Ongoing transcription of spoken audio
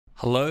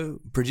Hello,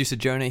 producer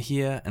Jonah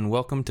here, and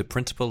welcome to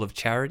Principle of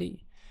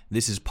Charity.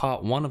 This is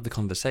part one of the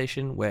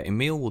conversation where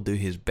Emil will do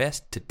his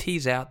best to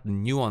tease out the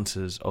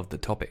nuances of the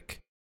topic.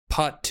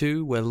 Part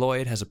two, where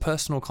Lloyd has a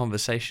personal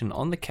conversation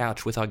on the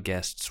couch with our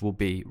guests, will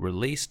be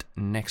released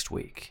next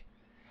week.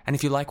 And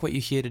if you like what you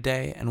hear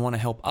today and want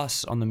to help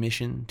us on the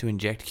mission to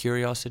inject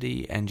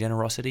curiosity and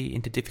generosity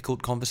into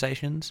difficult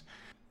conversations,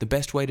 the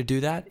best way to do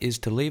that is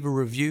to leave a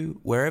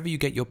review wherever you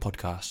get your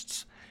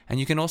podcasts. And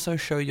you can also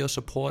show your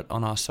support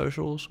on our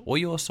socials or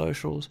your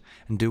socials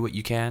and do what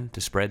you can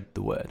to spread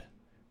the word.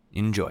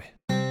 Enjoy.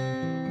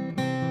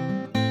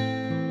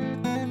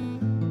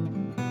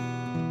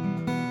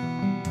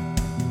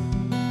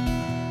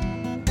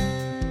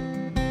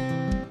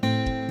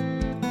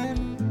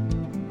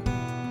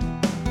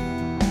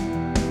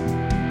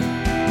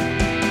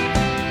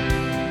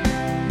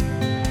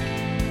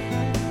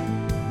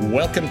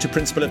 Welcome to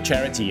Principle of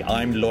Charity.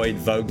 I'm Lloyd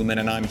Vogelman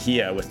and I'm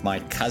here with my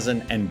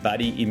cousin and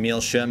buddy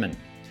Emil Sherman.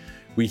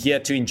 We're here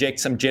to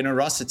inject some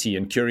generosity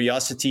and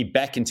curiosity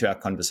back into our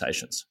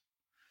conversations.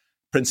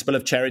 Principle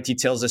of Charity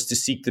tells us to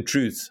seek the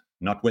truth,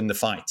 not win the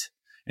fight,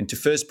 and to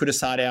first put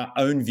aside our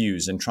own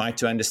views and try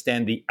to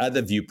understand the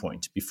other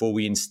viewpoint before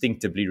we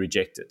instinctively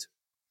reject it.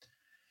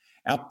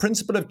 Our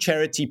Principle of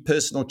Charity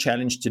personal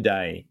challenge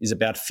today is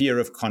about fear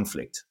of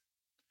conflict.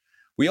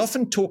 We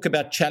often talk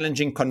about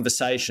challenging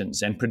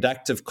conversations and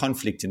productive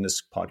conflict in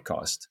this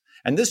podcast.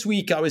 And this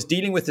week I was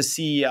dealing with the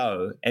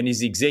CEO and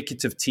his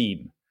executive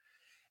team.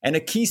 And a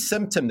key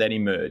symptom that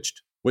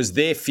emerged was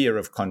their fear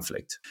of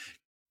conflict.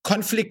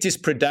 Conflict is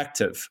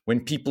productive when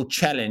people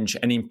challenge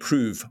and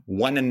improve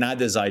one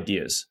another's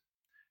ideas.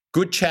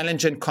 Good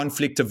challenge and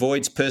conflict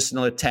avoids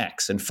personal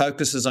attacks and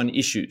focuses on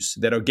issues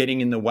that are getting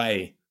in the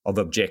way of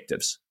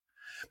objectives.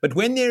 But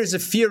when there is a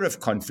fear of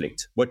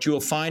conflict, what you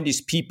will find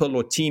is people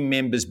or team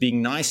members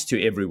being nice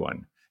to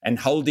everyone and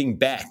holding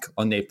back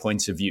on their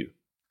points of view.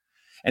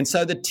 And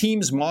so the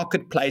team's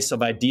marketplace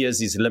of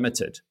ideas is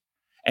limited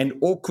and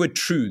awkward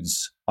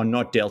truths are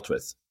not dealt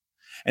with.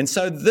 And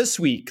so this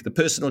week, the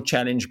personal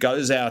challenge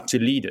goes out to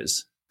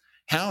leaders.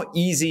 How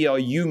easy are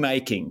you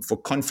making for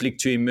conflict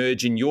to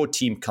emerge in your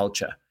team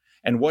culture?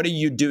 And what are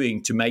you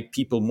doing to make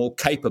people more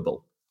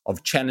capable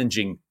of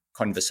challenging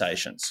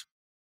conversations?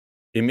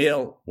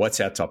 Emil, what's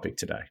our topic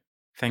today?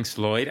 Thanks,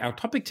 Lloyd. Our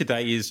topic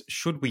today is,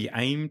 should we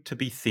aim to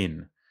be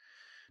thin?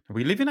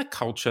 We live in a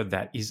culture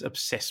that is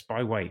obsessed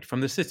by weight. From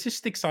the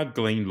statistics I've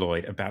gleaned,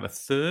 Lloyd, about a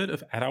third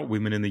of adult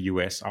women in the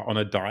US are on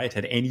a diet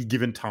at any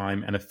given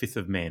time and a fifth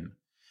of men.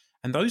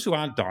 And those who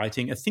aren't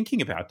dieting are thinking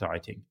about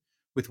dieting,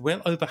 with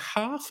well over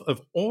half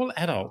of all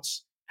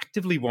adults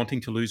actively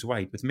wanting to lose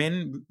weight, with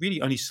men really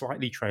only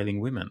slightly trailing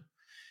women.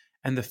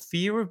 And the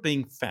fear of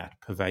being fat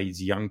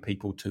pervades young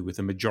people too, with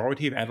a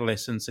majority of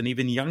adolescents and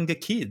even younger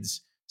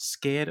kids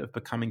scared of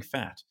becoming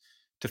fat.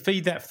 To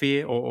feed that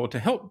fear or to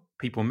help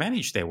people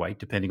manage their weight,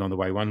 depending on the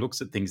way one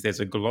looks at things, there's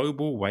a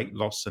global weight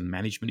loss and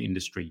management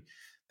industry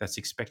that's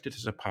expected to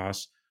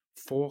surpass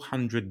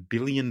 $400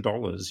 billion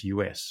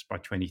US by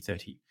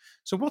 2030.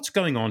 So what's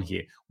going on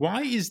here?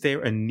 Why is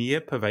there a near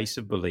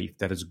pervasive belief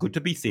that it's good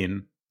to be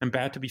thin and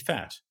bad to be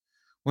fat?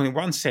 Well, in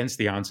one sense,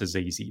 the answer is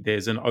easy.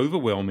 There's an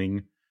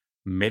overwhelming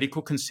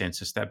medical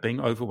consensus that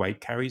being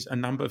overweight carries a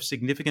number of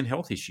significant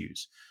health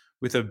issues,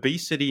 with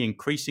obesity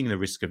increasing the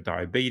risk of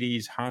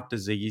diabetes, heart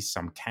disease,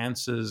 some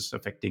cancers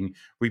affecting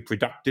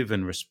reproductive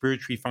and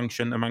respiratory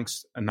function,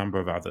 amongst a number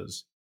of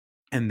others.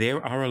 And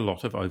there are a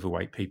lot of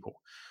overweight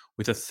people,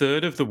 with a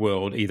third of the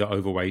world either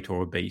overweight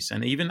or obese,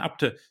 and even up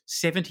to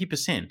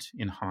 70%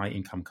 in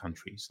high-income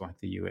countries like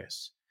the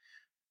US.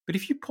 But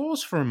if you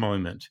pause for a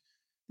moment,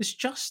 this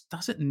just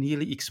doesn't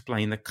nearly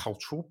explain the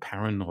cultural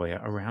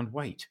paranoia around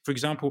weight. For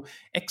example,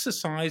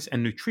 exercise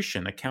and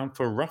nutrition account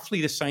for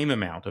roughly the same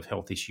amount of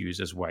health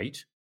issues as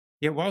weight.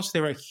 Yet whilst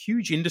there are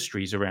huge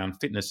industries around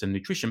fitness and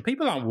nutrition,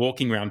 people aren't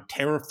walking around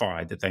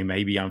terrified that they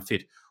may be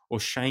unfit or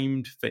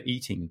shamed for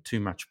eating too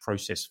much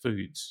processed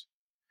foods.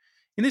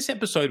 In this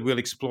episode, we'll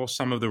explore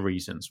some of the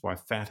reasons why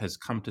fat has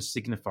come to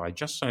signify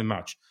just so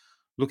much,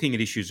 looking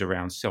at issues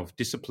around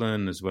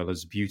self-discipline as well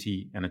as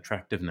beauty and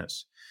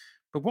attractiveness.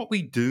 But what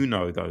we do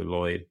know, though,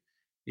 Lloyd,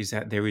 is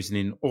that there is an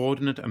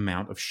inordinate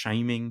amount of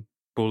shaming,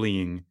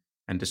 bullying,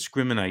 and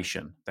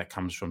discrimination that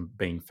comes from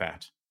being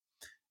fat.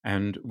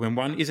 And when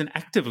one isn't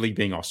actively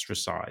being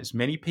ostracized,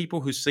 many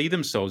people who see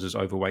themselves as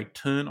overweight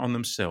turn on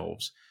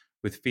themselves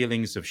with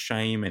feelings of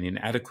shame and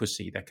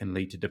inadequacy that can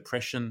lead to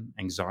depression,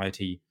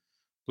 anxiety,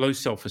 low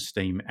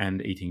self-esteem,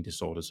 and eating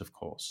disorders, of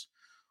course.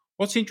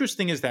 What's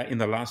interesting is that in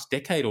the last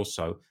decade or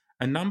so,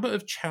 a number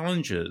of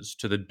challenges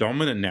to the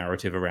dominant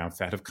narrative around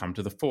fat have come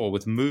to the fore,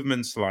 with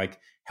movements like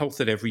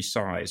Health at Every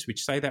Size,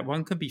 which say that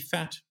one can be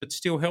fat but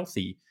still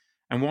healthy,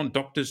 and want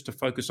doctors to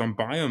focus on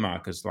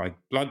biomarkers like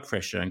blood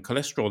pressure and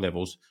cholesterol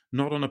levels,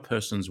 not on a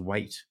person's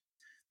weight.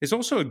 There's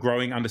also a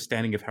growing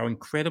understanding of how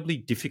incredibly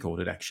difficult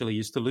it actually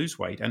is to lose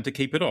weight and to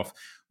keep it off,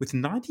 with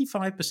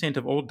 95%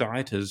 of all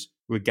dieters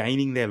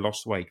regaining their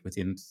lost weight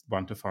within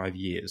 1 to 5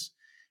 years.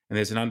 And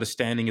there's an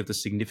understanding of the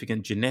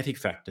significant genetic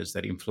factors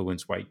that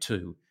influence weight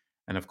too,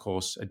 and of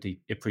course, a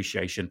deep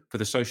appreciation for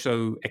the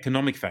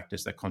socio-economic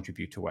factors that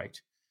contribute to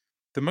weight.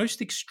 The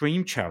most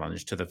extreme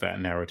challenge to the fat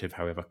narrative,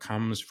 however,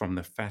 comes from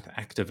the fat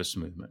activist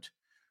movement,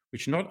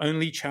 which not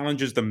only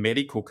challenges the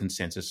medical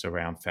consensus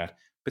around fat,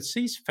 but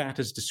sees fat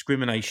as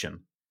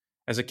discrimination,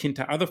 as akin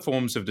to other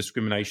forms of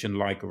discrimination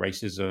like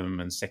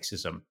racism and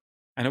sexism.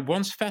 And it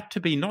wants fat to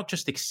be not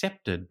just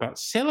accepted, but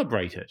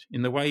celebrated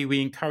in the way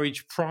we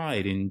encourage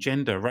pride in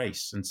gender,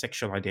 race, and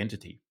sexual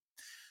identity.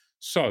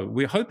 So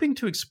we're hoping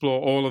to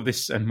explore all of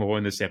this and more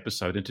in this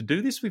episode. And to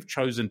do this, we've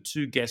chosen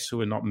two guests who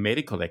are not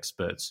medical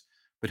experts,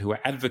 but who are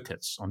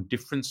advocates on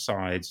different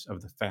sides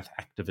of the fat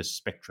activist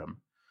spectrum.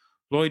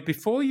 Lloyd,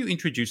 before you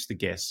introduce the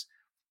guests,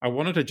 I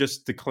wanted to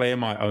just declare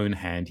my own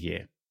hand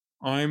here.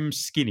 I'm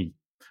skinny.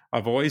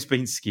 I've always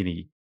been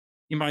skinny.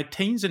 In my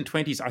teens and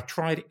 20s, I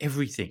tried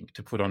everything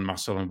to put on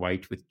muscle and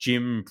weight with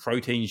gym,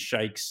 protein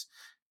shakes,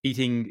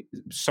 eating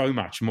so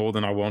much more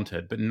than I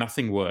wanted, but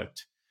nothing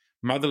worked.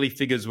 Motherly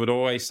figures would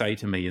always say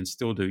to me, and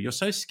still do, "You're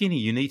so skinny,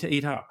 you need to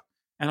eat up."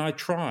 And I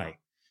try.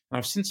 And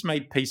I've since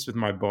made peace with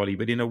my body,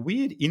 but in a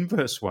weird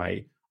inverse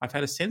way, I've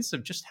had a sense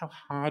of just how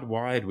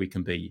hardwired we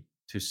can be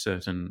to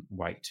certain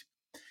weight.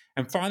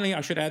 And finally,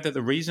 I should add that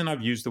the reason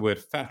I've used the word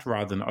fat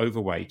rather than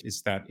overweight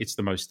is that it's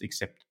the most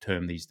accepted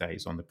term these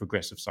days, on the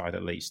progressive side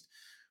at least,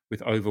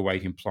 with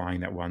overweight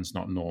implying that one's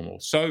not normal.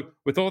 So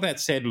with all that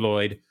said,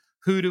 Lloyd,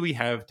 who do we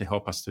have to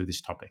help us through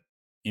this topic?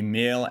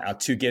 Emil, our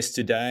two guests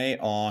today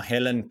are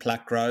Helen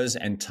Pluckrose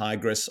and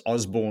Tigris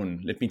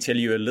Osborne. Let me tell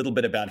you a little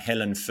bit about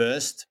Helen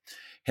first.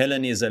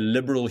 Helen is a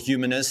liberal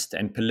humanist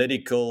and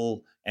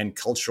political and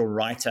cultural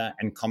writer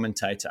and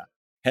commentator.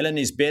 Helen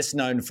is best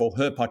known for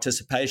her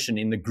participation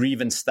in the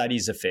Grievance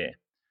Studies Affair.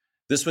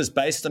 This was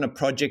based on a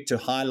project to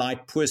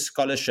highlight poor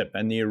scholarship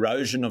and the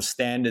erosion of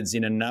standards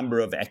in a number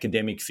of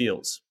academic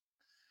fields.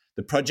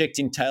 The project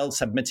entailed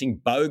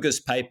submitting bogus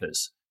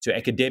papers to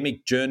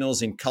academic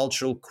journals in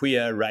cultural,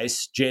 queer,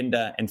 race,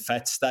 gender, and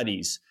fat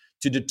studies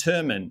to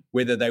determine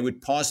whether they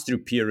would pass through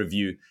peer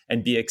review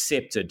and be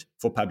accepted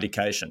for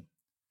publication.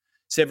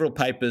 Several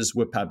papers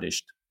were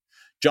published.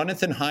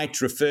 Jonathan Haidt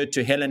referred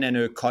to Helen and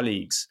her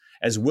colleagues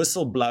as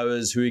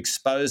whistleblowers who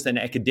exposed an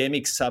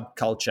academic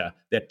subculture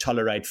that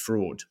tolerate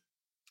fraud.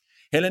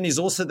 Helen is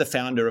also the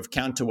founder of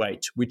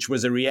Counterweight, which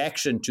was a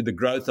reaction to the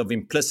growth of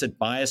implicit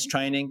bias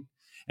training,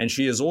 and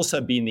she has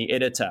also been the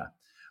editor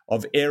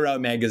of Aero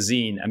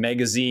magazine, a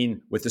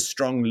magazine with a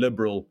strong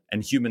liberal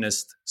and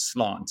humanist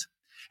slant.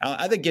 Our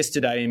other guest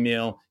today,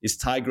 Emil, is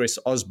Tigris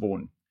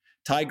Osborne.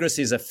 Tigris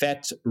is a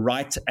fat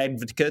right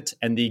advocate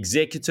and the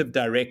executive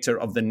director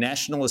of the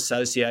National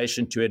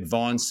Association to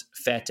Advance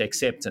Fat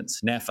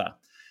Acceptance, NAFA.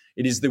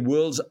 It is the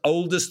world's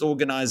oldest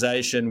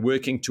organization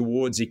working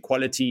towards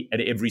equality at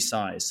every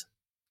size.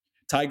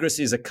 Tigris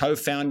is a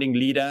co-founding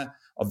leader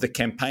of the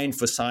Campaign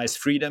for Size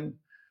Freedom,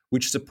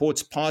 which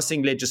supports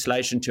passing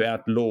legislation to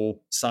outlaw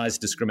size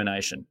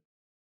discrimination.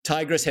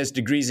 Tigris has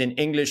degrees in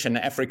English and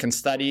African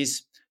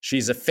studies.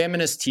 She's a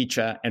feminist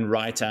teacher and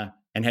writer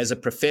and has a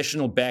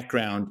professional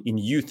background in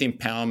youth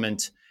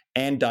empowerment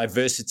and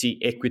diversity,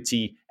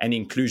 equity, and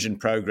inclusion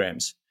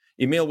programs.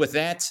 Emil, with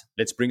that,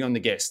 let's bring on the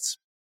guests.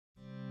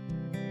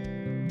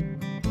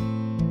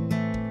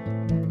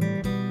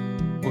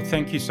 Well,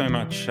 thank you so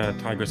much,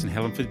 Tigris and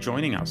Helen, for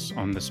joining us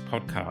on this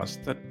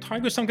podcast.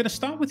 Tigris, I'm going to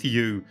start with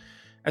you.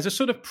 As a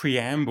sort of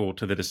preamble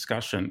to the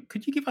discussion,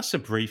 could you give us a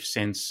brief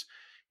sense,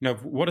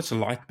 of what it's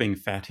like being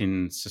fat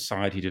in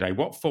society today?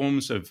 What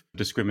forms of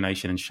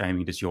discrimination and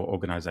shaming does your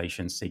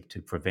organization seek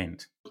to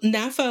prevent?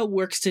 NAFA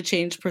works to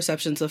change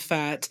perceptions of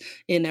fat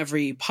in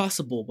every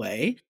possible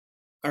way.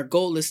 Our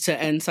goal is to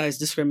end size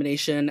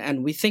discrimination,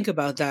 and we think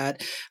about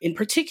that in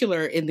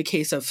particular in the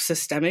case of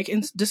systemic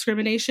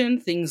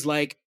discrimination, things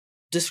like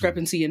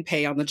discrepancy in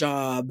pay on the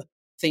job,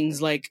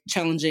 things like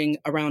challenging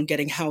around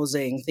getting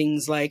housing,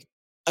 things like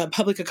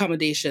public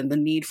accommodation, the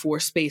need for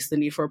space, the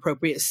need for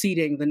appropriate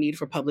seating, the need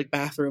for public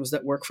bathrooms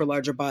that work for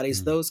larger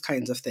bodies, those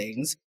kinds of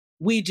things.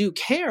 We do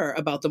care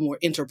about the more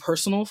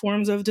interpersonal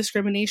forms of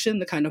discrimination,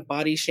 the kind of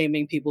body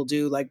shaming people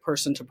do like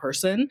person to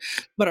person.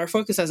 But our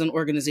focus as an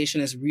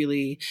organization is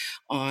really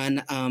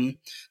on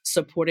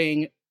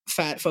supporting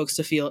fat folks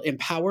to feel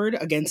empowered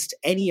against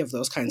any of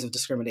those kinds of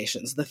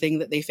discriminations, the thing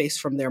that they face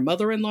from their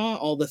mother-in-law,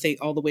 all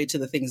the way to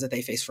the things that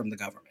they face from the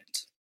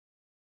government.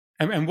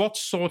 And what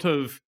sort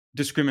of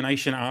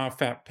discrimination are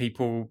fat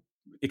people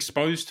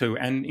exposed to,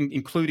 and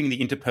including the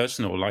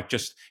interpersonal, like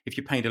just if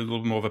you paint a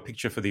little more of a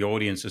picture for the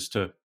audience as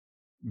to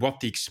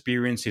what the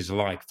experience is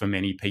like for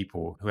many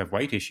people who have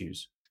weight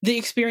issues? The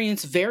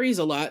experience varies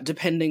a lot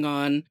depending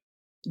on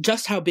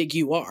just how big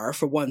you are,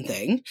 for one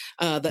thing.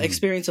 The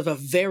experience of a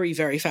very,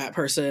 very fat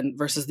person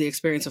versus the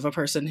experience of a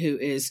person who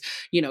is,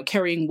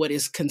 carrying what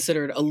is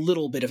considered a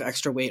little bit of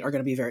extra weight are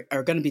going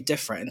to be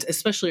different,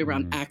 especially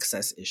around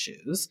access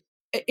issues.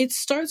 It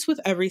starts with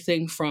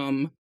everything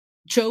from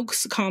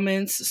jokes,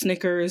 comments,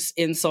 snickers,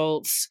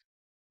 insults,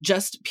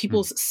 just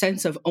people's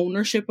sense of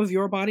ownership of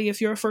your body.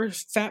 If you're a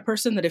fat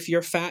person, that if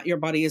you're fat, your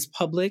body is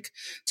public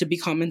to be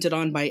commented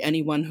on by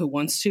anyone who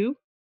wants to.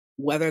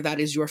 whether that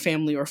is your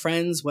family or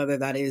friends, whether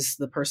that is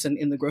the person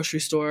in the grocery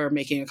store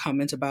making a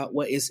comment about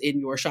what is in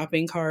your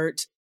shopping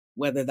cart,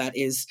 whether that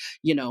is,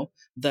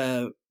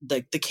 the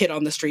kid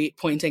on the street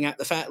pointing at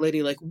the fat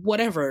lady, like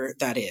whatever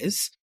that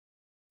is.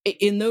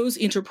 In those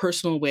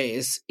interpersonal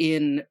ways,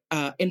 in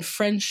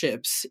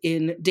friendships,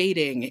 in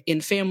dating,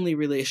 in family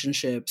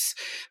relationships,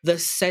 the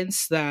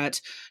sense that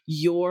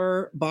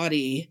your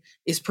body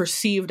is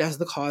perceived as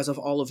the cause of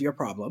all of your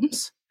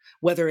problems,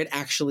 whether it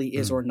actually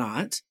is or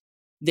not,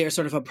 there's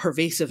sort of a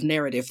pervasive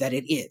narrative that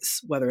it is,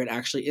 whether it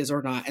actually is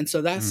or not. And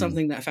so that's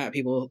something that fat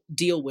people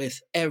deal with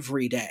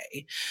every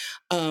day.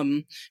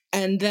 And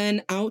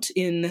then out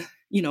in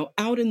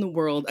the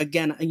world,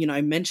 again,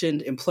 I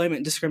mentioned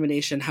employment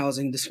discrimination,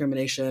 housing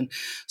discrimination.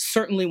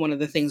 Certainly one of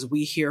the things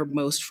we hear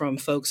most from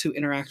folks who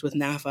interact with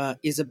NAAFA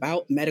is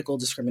about medical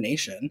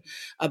discrimination,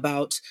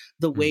 about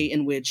the way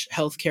in which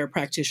healthcare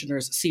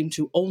practitioners seem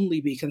to only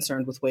be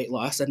concerned with weight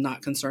loss and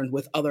not concerned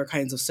with other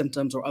kinds of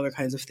symptoms or other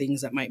kinds of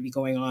things that might be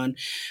going on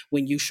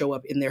when you show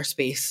up in their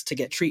space to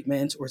get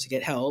treatment or to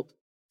get help.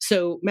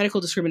 So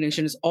medical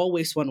discrimination is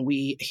always one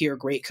we hear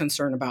great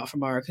concern about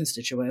from our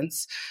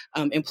constituents.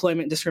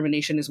 Employment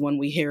discrimination is one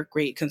we hear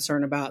great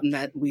concern about, and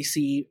that we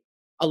see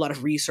a lot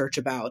of research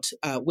about.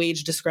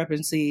 Wage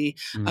discrepancy,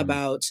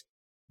 about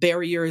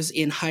barriers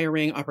in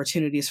hiring,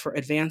 opportunities for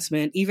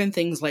advancement, even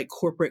things like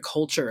corporate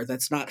culture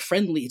that's not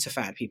friendly to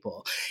fat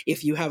people.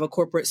 If you have a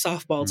corporate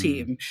softball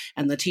team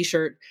and the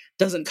t-shirt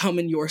doesn't come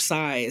in your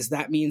size,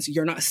 that means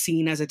you're not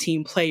seen as a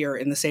team player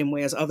in the same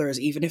way as others,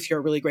 even if you're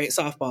a really great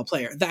softball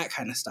player, that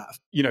kind of stuff.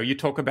 You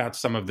talk about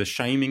some of the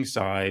shaming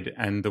side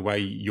and the way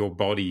your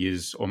body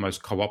is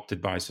almost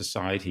co-opted by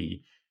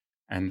society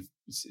and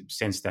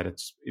sense that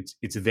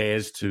it's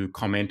theirs to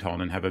comment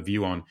on and have a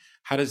view on.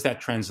 How does that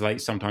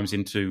translate sometimes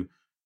into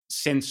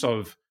sense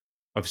of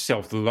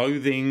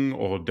self-loathing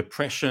or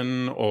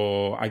depression,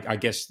 or I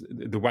guess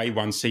the way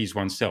one sees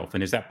oneself?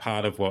 And is that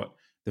part of what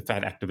the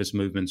fat activist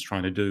movement's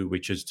trying to do,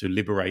 which is to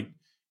liberate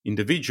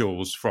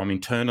individuals from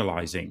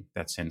internalizing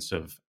that sense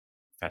of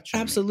fat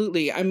shaming?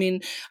 Absolutely. I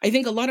mean, I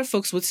think a lot of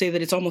folks would say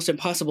that it's almost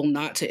impossible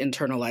not to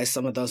internalize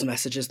some of those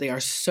messages. They are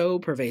so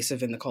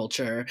pervasive in the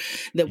culture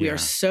that we are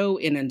so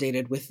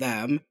inundated with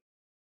them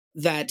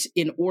that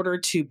in order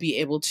to be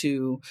able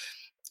to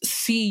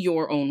see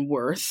your own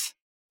worth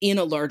in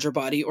a larger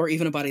body, or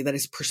even a body that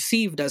is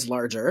perceived as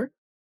larger,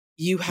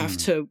 you have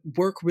to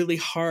work really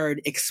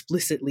hard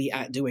explicitly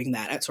at doing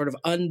that, at sort of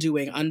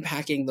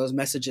unpacking those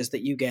messages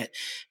that you get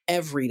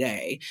every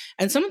day.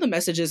 And some of the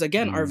messages,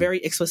 again, are very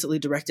explicitly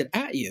directed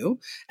at you.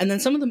 And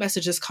then some of the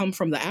messages come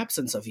from the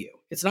absence of you.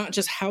 It's not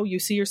just how you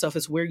see yourself,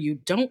 it's where you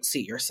don't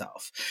see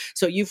yourself.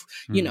 So you've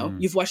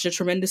watched a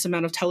tremendous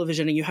amount of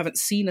television and you haven't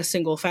seen a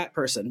single fat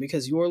person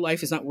because your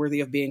life is not worthy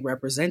of being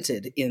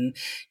represented in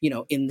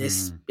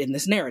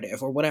this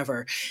narrative or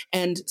whatever.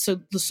 And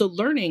so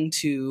learning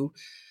to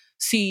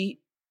see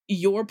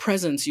your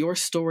presence, your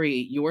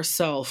story,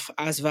 yourself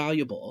as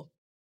valuable,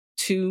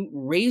 to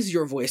raise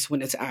your voice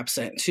when it's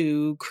absent,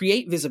 to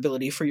create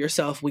visibility for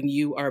yourself when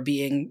you are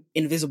being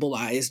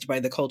invisibilized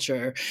by the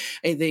culture.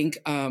 I think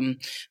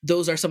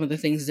those are some of the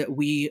things that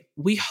we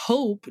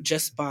hope,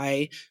 just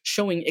by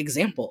showing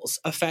examples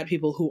of fat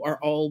people who are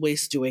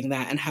always doing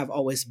that and have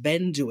always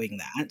been doing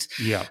that,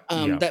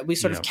 that we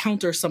sort of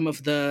counter some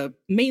of the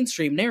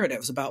mainstream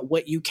narratives about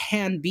what you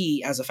can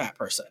be as a fat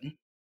person.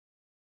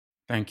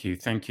 Thank you.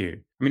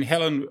 I mean,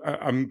 Helen,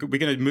 we're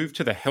going to move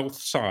to the health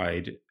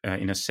side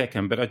in a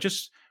second, but I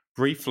just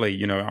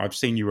briefly, I've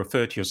seen you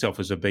refer to yourself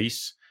as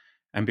obese.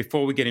 And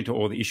before we get into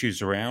all the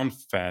issues around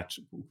fat,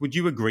 would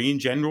you agree in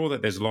general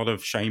that there's a lot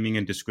of shaming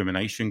and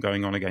discrimination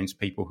going on against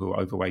people who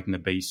are overweight and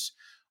obese?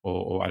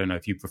 Or I don't know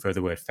if you prefer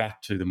the word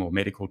fat to the more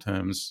medical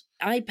terms.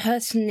 I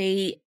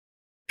personally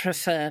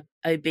prefer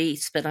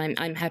obese, but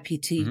I'm happy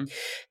to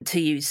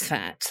use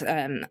fat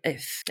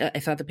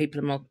if other people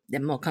are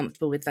more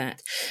comfortable with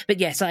that. But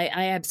yes, I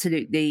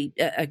absolutely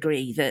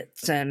agree that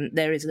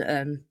there is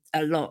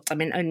a lot. I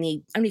mean,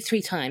 only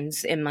 3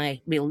 times in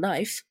my real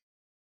life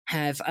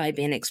have I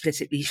been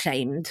explicitly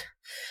shamed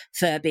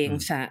for being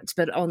fat,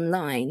 but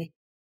online,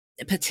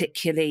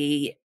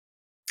 particularly,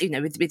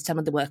 with some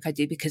of the work I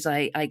do, because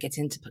I get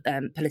into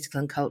political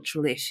and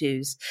cultural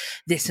issues,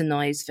 this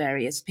annoys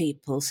various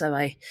people. So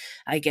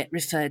I get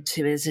referred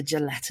to as a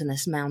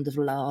gelatinous mound of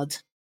lard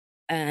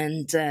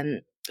and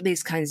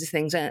these kinds of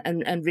things.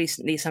 And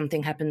recently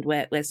something happened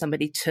where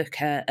somebody took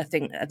a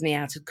thing of me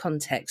out of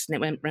context, and it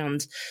went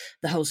round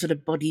the whole sort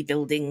of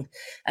bodybuilding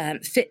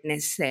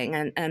fitness thing.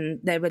 And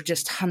there were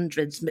just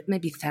hundreds,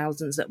 maybe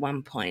thousands at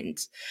one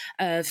point,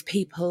 of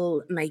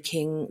people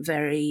making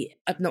very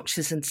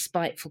obnoxious and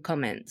spiteful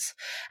comments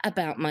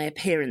about my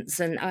appearance.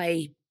 And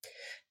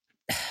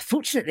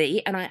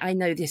fortunately, and I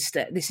know this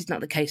is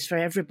not the case for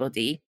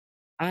everybody,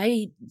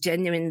 I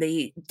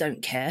genuinely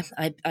don't care.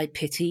 I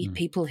pity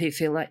people who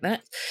feel like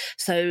that.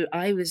 So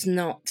I was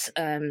not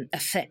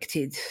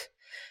affected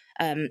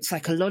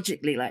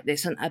psychologically like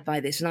this and by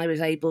this. And I was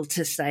able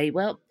to say,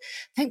 well,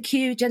 thank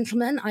you,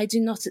 gentlemen. I do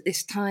not at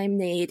this time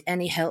need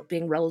any help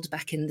being rolled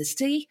back in the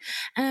sea.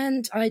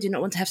 And I do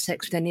not want to have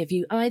sex with any of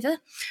you either,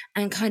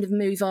 and kind of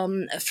move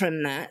on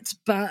from that.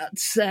 But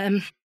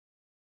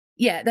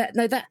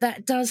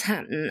that does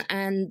happen.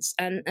 And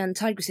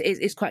Tigris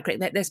is quite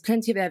correct. There's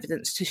plenty of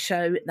evidence to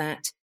show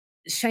that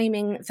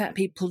shaming fat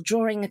people,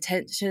 drawing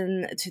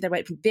attention to their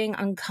weight, being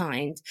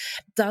unkind,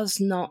 does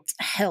not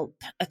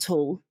help at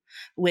all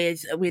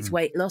with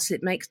weight loss.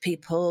 It makes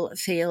people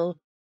feel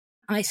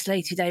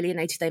isolated,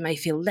 alienated. They may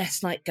feel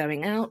less like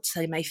going out.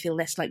 They may feel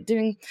less like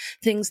doing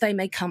things. They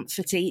may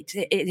comfort eat.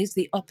 It is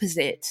the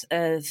opposite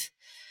of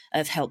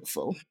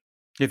helpful.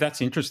 Yeah,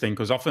 that's interesting,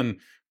 because often,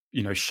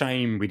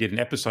 shame, we did an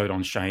episode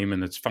on shame,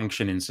 and its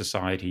function in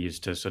society is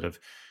to sort of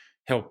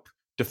help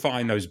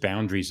define those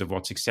boundaries of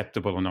what's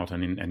acceptable or not,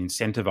 and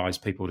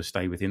incentivize people to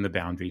stay within the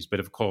boundaries. But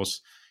of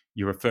course,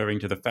 you're referring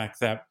to the fact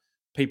that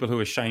people who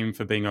are shamed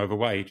for being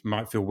overweight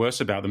might feel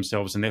worse about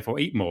themselves and therefore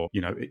eat more.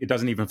 It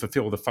doesn't even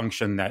fulfill the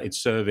function that it's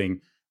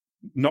serving,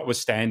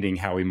 notwithstanding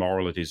how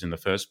immoral it is in the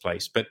first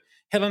place. But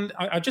Helen,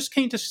 I'm just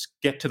keen to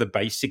get to the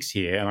basics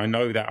here. And I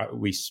know that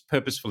we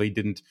purposefully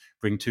didn't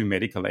bring two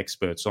medical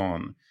experts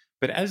on.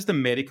 But as the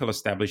medical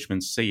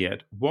establishment see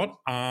it, what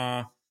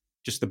are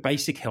just the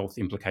basic health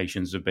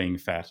implications of being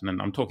fat?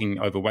 And I'm talking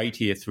overweight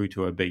here through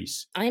to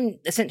obese. I'm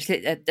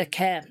essentially a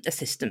care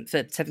assistant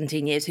for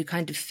 17 years who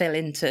kind of fell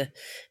into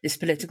this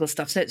political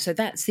stuff. So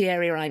that's the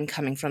area I'm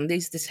coming from.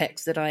 These are the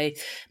texts that I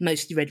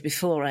mostly read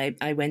before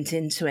I went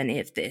into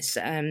any of this.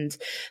 And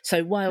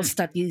so while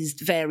studies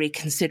vary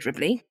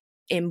considerably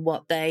in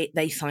what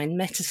they find,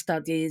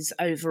 meta-studies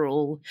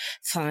overall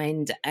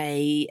find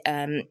a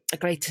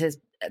greater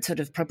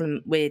sort of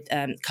problem with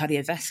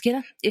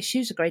cardiovascular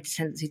issues, a greater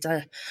tendency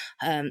to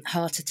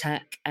heart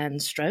attack and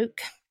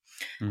stroke,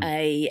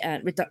 a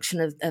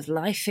reduction of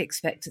life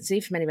expectancy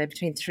from anywhere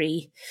between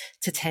 3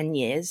 to 10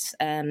 years,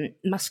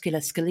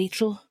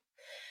 musculoskeletal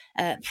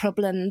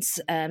problems,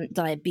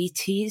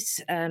 diabetes.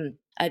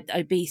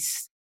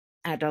 Obese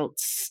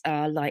adults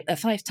are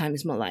 5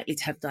 times more likely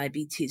to have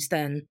diabetes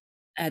than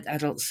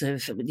adults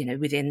of,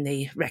 within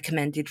the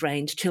recommended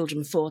range.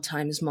 Children 4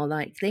 times more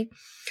likely.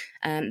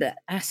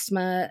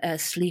 Asthma,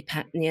 sleep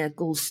apnea,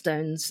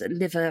 gallstones,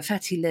 liver,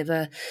 fatty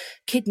liver,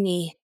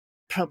 kidney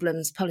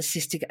problems,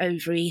 polycystic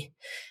ovary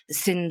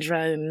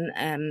syndrome,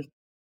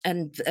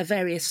 and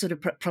various sort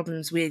of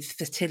problems with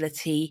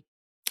fertility,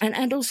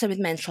 and also with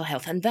mental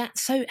health. And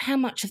so how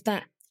much of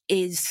that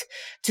is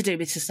to do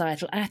with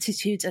societal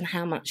attitudes, and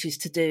how much is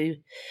to do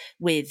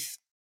with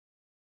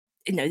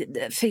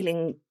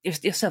feeling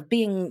yourself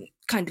being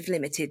kind of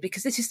limited?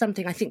 Because this is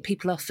something I think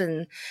people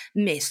often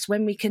miss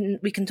when we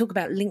can talk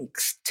about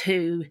links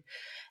to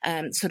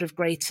sort of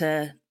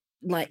greater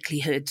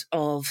likelihood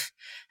of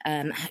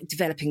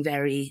developing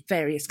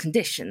various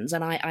conditions.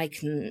 And I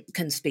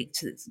can speak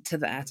to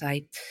that.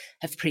 I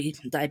have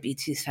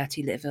pre-diabetes,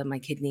 fatty liver, my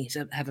kidneys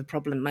have a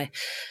problem. I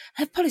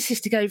have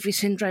polycystic ovary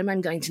syndrome.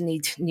 I'm going to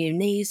need new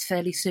knees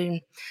fairly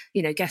soon.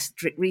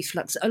 Gastric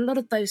reflux, a lot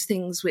of those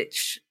things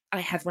which I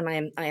have when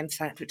I am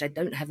fat, which I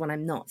don't have when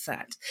I'm not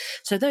fat.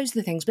 So those are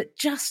the things. But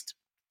just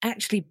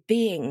actually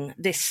being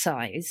this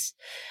size,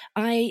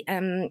 I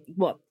am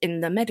what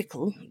in the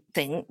medical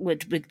thing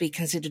would be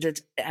considered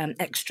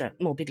extra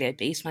morbidly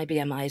obese. My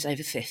BMI is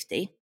over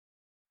 50.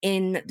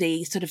 In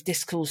the sort of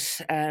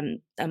discourse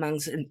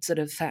amongst sort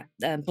of fat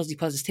body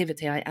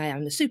positivity, I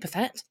am a super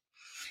fat,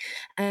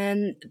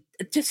 and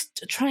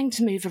just trying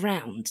to move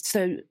around.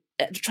 So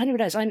trying to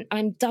realize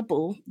I'm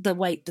double the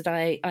weight that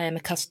I am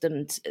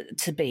accustomed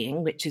to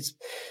being, which is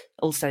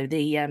also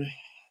the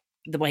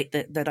weight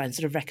that I'm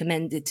sort of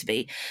recommended to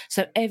be.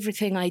 So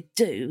everything I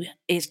do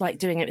is like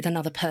doing it with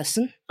another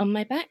person on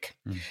my back.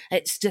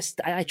 It's just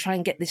I try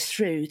and get this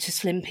through to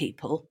slim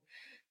people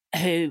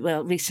who,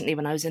 well, recently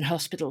when I was in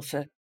hospital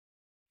for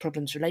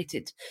problems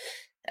related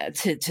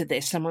to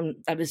this,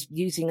 I was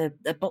using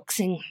a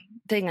boxing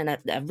thing and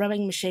a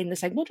rowing machine. They're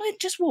saying, "Well, do I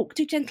just walk?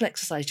 Do gentle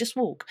exercise, just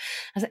walk."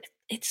 I was like,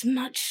 it's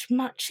much,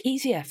 much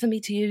easier for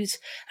me to use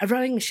a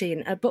rowing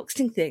machine, a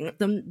boxing thing,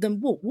 than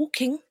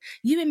walking.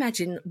 You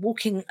imagine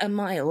walking a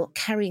mile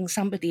carrying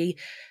somebody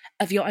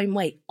of your own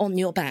weight on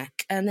your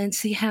back, and then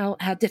see how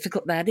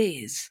difficult that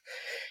is.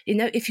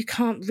 If you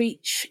can't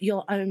reach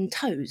your own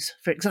toes,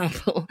 for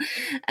example,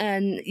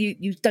 and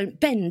you don't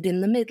bend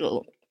in the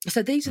middle.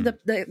 So these are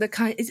the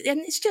kind, and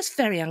it's just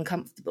very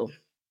uncomfortable.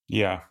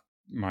 Yeah.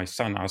 My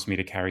son asked me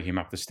to carry him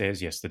up the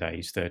stairs yesterday.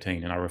 He's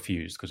 13, and I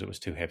refused because it was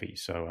too heavy.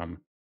 So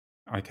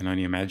I can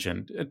only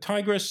imagine.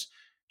 Tigris,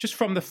 just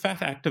from the fat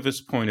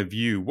activist point of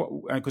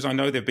view, because I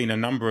know there have been a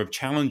number of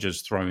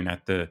challenges thrown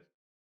at the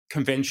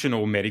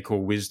conventional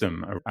medical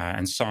wisdom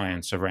and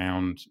science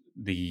around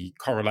the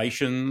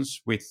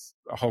correlations with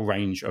a whole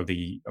range of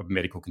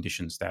medical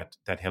conditions that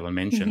Helen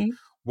mentioned. Mm-hmm.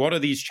 What are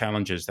these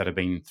challenges that have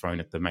been thrown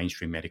at the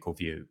mainstream medical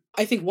view?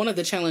 I think one of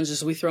the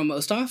challenges we throw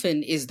most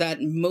often is that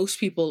most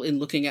people in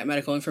looking at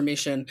medical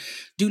information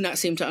do not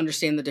seem to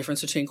understand the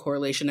difference between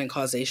correlation and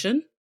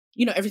causation.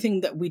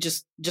 everything that we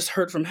just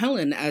heard from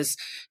Helen as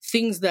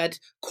things that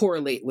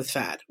correlate with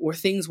fat, or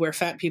things where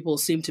fat people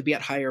seem to be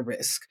at higher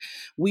risk.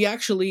 We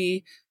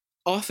actually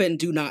often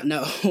do not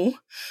know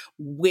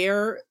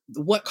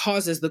what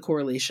causes the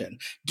correlation.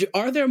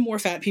 Are there more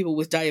fat people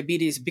with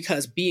diabetes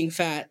because being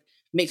fat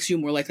makes you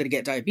more likely to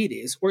get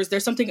diabetes? Or is there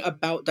something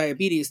about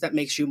diabetes that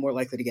makes you more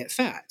likely to get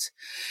fat?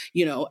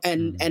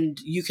 And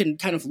you can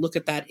kind of look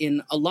at that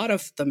in a lot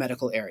of the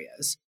medical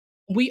areas.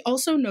 We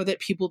also know that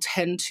people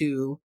tend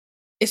to,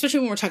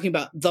 especially when we're talking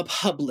about the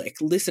public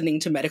listening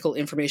to medical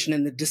information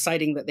and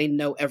deciding that they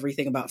know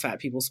everything about fat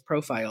people's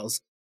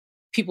profiles,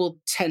 people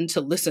tend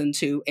to listen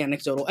to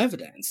anecdotal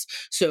evidence.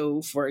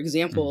 So, for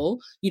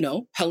example,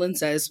 Helen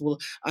says, well,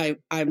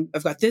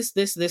 I've got this,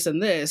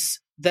 and this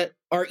that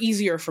are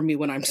easier for me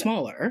when I'm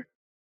smaller.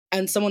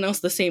 And someone else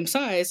the same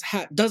size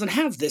doesn't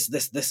have this,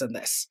 and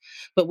this.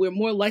 But we're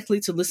more likely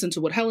to listen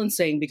to what Helen's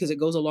saying because it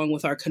goes along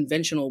with our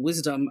conventional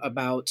wisdom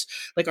about,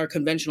 like, our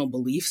conventional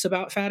beliefs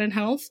about fat and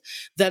health,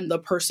 than the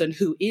person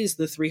who is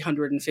the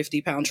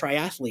 350-pound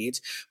triathlete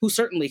who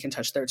certainly can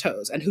touch their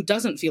toes and who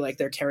doesn't feel like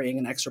they're carrying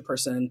an extra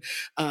person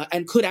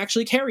and could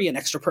actually carry an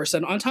extra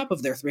person on top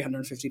of their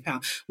 350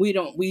 pounds.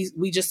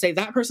 We just say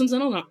that person's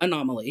an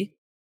anomaly.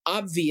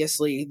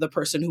 Obviously, the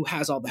person who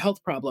has all the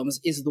health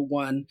problems is the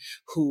one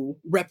who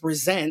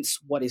represents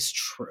what is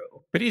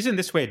true. But isn't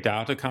this where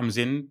data comes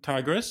in,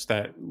 Tigris?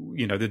 That,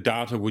 the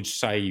data would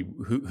say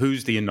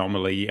who's the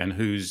anomaly and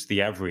who's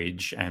the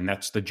average, and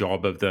that's the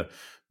job of the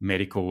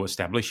medical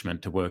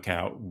establishment to work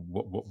out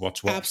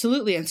what's what.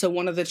 Absolutely. And so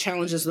one of the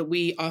challenges that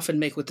we often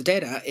make with the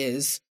data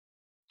is,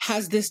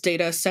 has this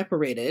data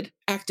separated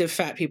active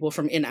fat people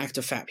from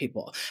inactive fat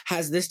people?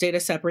 Has this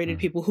data separated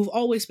people who've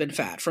always been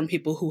fat from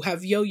people who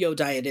have yo-yo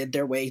dieted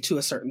their way to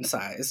a certain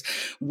size?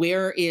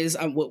 Where is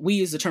what we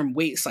use the term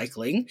weight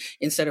cycling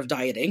instead of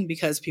dieting,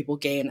 because people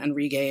gain and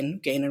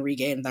regain.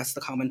 That's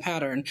the common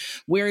pattern.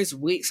 Where is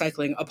weight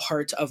cycling a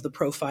part of the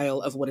profile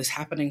of what is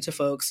happening to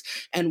folks?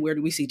 And where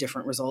do we see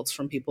different results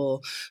from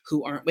people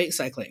who aren't weight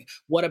cycling?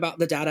 What about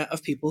the data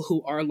of people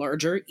who are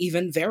larger,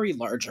 even very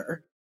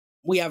larger?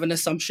 We have an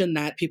assumption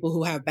that people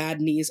who have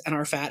bad knees and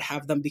are fat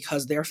have them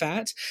because they're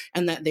fat,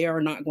 and that they are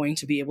not going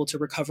to be able to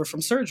recover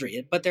from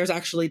surgery. But there's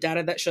actually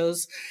data that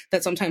shows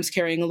that sometimes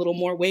carrying a little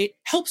more weight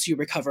helps you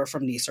recover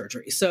from knee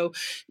surgery. So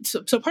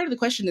part of the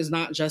question is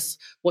not just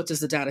what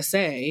does the data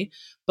say,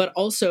 but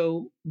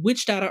also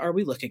which data are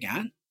we looking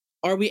at?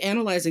 Are we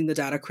analyzing the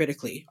data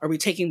critically? Are we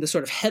taking the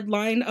sort of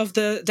headline of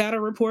the data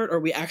report, or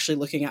are we actually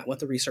looking at what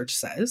the research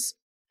says?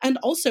 And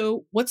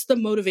also, what's the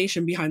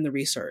motivation behind the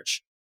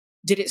research?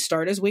 Did it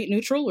start as weight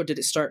neutral, or did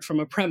it start from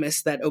a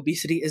premise that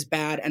obesity is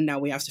bad and now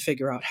we have to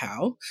figure out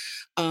how?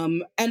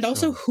 And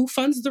also, who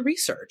funds the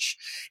research?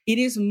 It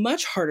is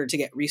much harder to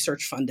get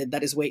research funded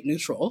that is weight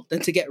neutral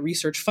than to get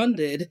research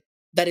funded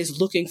that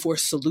is looking for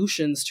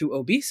solutions to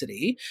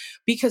obesity,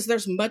 because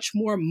there's much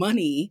more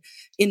money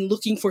in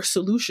looking for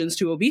solutions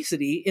to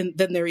obesity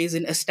than there is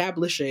in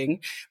establishing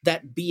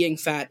that being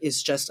fat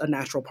is just a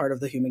natural part of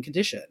the human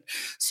condition.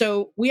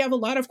 So we have a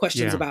lot of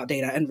questions about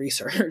data and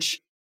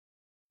research.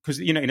 Because,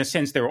 in a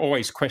sense, there are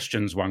always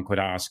questions one could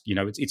ask.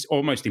 It's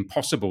almost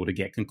impossible to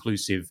get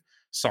conclusive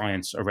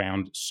science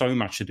around so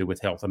much to do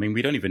with health. I mean,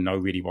 we don't even know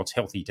really what's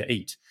healthy to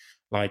eat.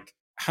 Like,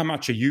 how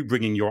much are you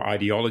bringing your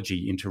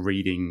ideology into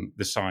reading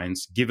the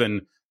science,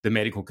 given the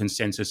medical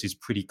consensus is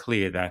pretty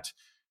clear that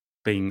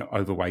being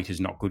overweight is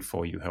not good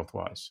for you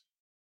health-wise?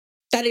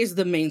 That is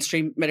the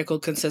mainstream medical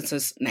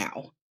consensus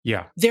now.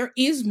 Yeah. There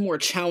is more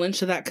challenge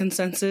to that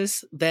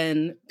consensus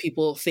than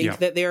people think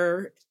that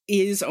there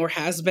is or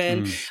has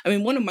been. I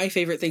mean, one of my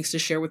favorite things to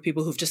share with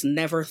people who've just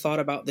never thought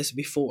about this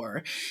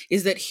before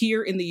is that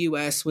here in the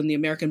US, when the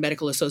American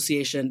Medical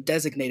Association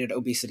designated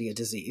obesity a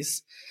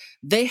disease,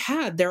 they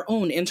had their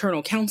own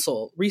internal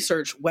council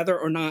research whether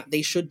or not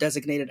they should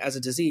designate it as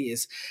a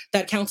disease.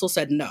 That council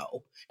said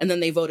no, and then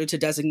they voted to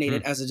designate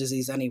it as a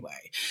disease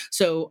anyway.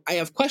 So I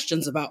have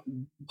questions about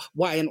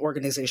why an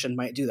organization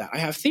might do that. I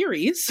have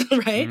theories,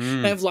 right?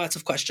 I have lots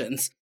of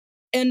questions.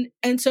 And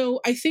so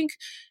I think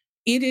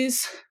it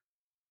is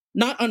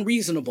not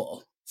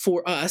unreasonable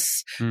for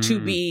us to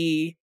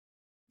be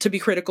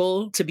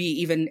critical, to be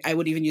even, I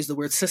would even use the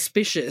word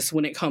suspicious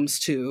when it comes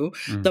to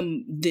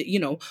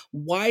the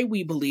why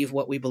we believe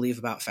what we believe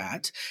about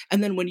fat.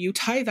 And then when you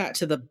tie that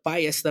to the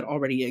bias that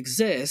already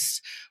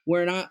exists,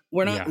 we're not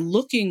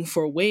looking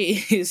for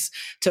ways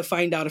to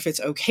find out if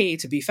it's okay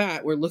to be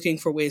fat. We're looking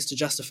for ways to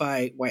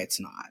justify why it's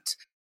not.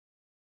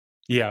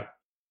 Yeah.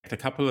 A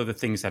couple of the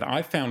things that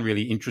I found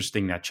really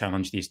interesting that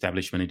challenged the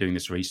establishment in doing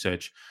this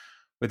research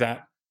were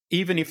that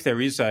even if there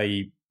is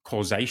a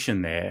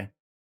causation there,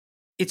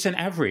 it's an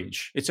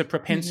average, it's a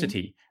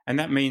propensity. And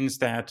that means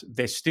that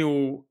there's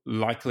still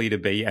likely to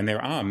be, and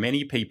there are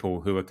many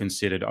people who are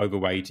considered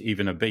overweight,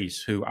 even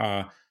obese, who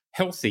are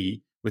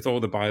healthy with all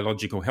the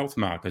biological health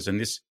markers.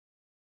 And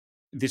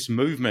this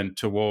movement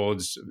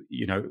towards,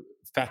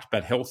 fat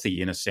but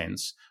healthy, in a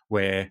sense,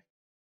 where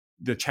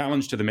the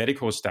challenge to the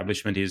medical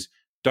establishment is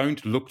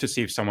don't look to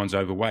see if someone's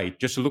overweight.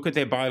 Just look at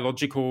their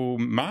biological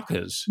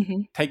markers.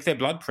 Mm-hmm. Take their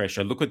blood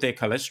pressure, look at their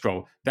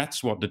cholesterol.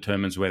 That's what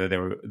determines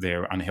whether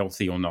they're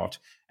unhealthy or not.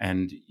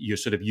 And you're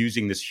sort of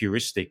using this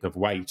heuristic of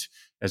weight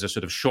as a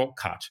sort of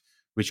shortcut,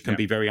 which can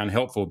be very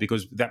unhelpful,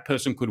 because that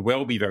person could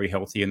well be very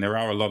healthy. And there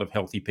are a lot of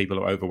healthy people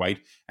who are overweight.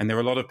 And there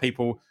are a lot of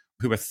people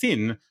who are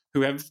thin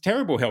who have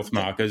terrible health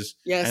markers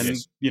and,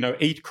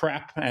 eat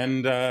crap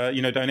and,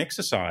 don't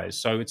exercise.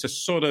 So it's a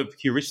sort of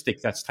heuristic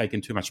that's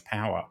taken too much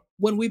power.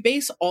 When we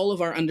base all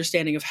of our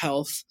understanding of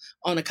health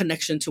on a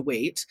connection to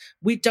weight,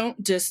 we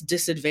don't just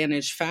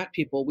disadvantage fat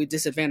people, we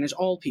disadvantage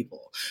all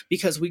people,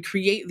 because we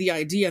create the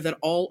idea that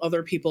all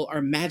other people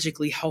are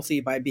magically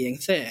healthy by being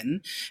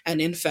thin.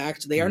 And in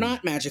fact, they are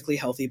not magically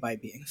healthy by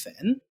being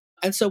thin.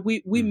 And so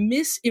we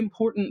miss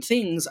important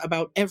things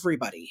about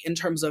everybody in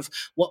terms of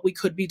what we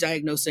could be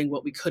diagnosing,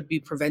 what we could be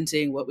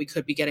preventing, what we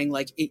could be getting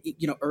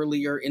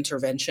earlier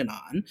intervention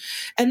on.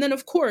 And then,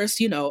 of course,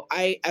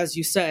 I, as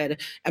you said,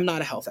 am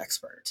not a health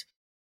expert.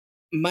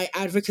 My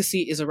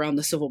advocacy is around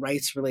the civil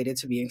rights related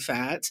to being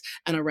fat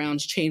and around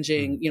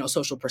changing,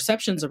 social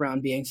perceptions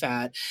around being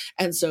fat.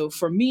 And so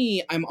for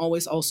me, I'm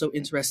always also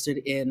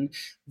interested in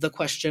the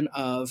question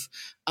of,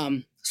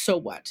 so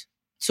what?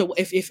 So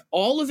if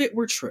all of it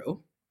were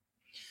true,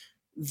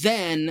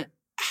 then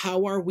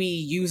how are we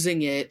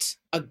using it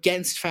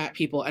against fat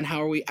people, and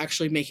how are we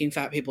actually making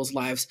fat people's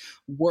lives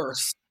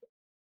worse?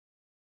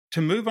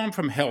 To move on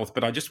from health,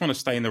 but I just want to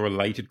stay in the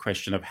related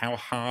question of how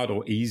hard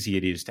or easy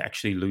it is to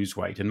actually lose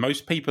weight. And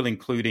most people,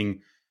 including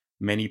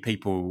many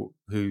people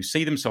who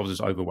see themselves as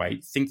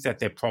overweight, think that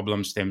their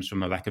problem stems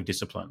from a lack of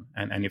discipline.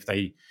 And if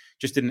they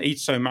just didn't eat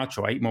so much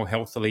or ate more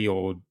healthily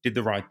or did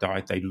the right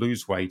diet, they'd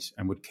lose weight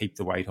and would keep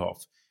the weight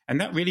off. And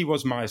that really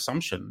was my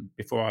assumption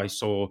before I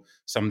saw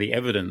some of the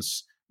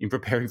evidence in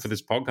preparing for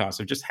this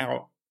podcast of just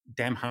how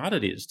damn hard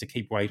it is to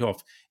keep weight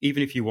off,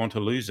 even if you want to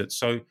lose it.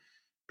 So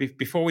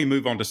before we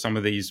move on to some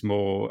of these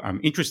more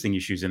interesting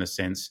issues, in a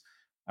sense,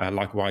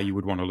 like why you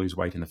would want to lose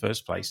weight in the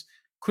first place,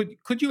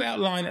 could you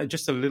outline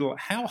just a little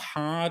how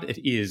hard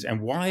it is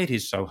and why it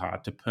is so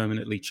hard to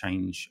permanently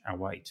change our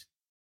weight?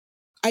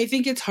 I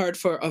think it's hard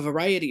for a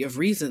variety of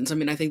reasons. I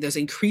mean, I think there's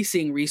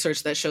increasing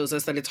research that shows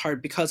us that it's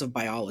hard because of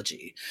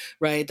biology,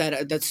 right?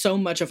 That so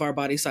much of our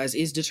body size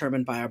is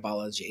determined by our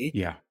biology.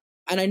 Yeah.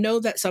 And I know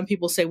that some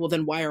people say, well,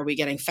 then why are we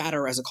getting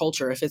fatter as a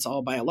culture if it's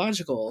all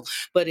biological?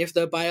 But if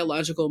the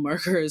biological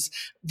markers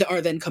are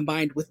then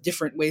combined with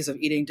different ways of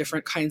eating,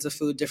 different kinds of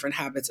food, different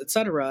habits, et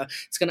cetera,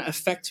 it's going to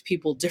affect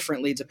people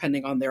differently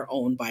depending on their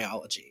own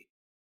biology.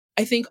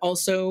 I think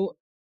also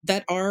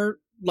that our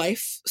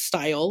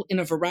lifestyle in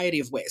a variety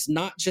of ways,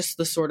 not just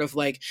the sort of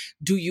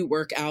do you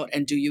work out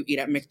and do you eat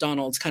at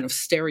McDonald's kind of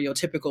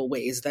stereotypical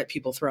ways that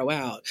people throw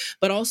out,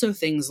 but also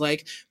things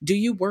like, do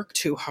you work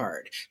too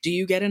hard? Do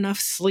you get enough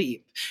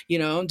sleep?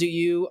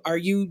 Are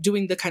you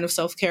doing the kind of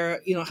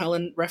self-care,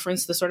 Helen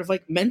referenced the sort of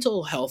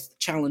mental health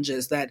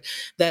challenges that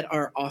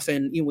are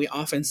often, we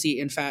often see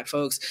in fat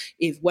folks,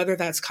 whether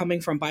that's coming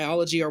from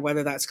biology or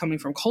whether that's coming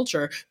from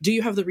culture, do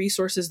you have the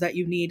resources that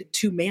you need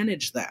to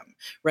manage them,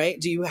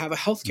 right? Do you have a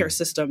healthcare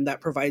system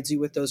that provides you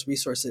with those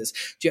resources?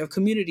 Do you have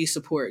community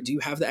support? Do you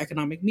have the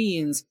economic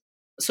means?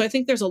 So I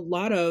think there's a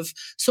lot of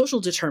social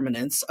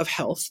determinants of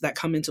health that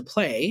come into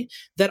play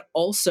that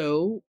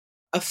also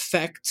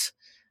affect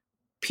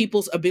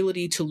people's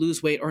ability to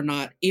lose weight or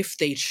not if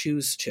they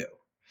choose to.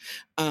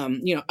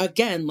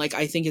 Again,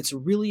 I think it's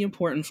really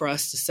important for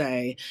us to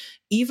say,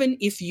 even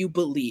if you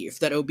believe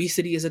that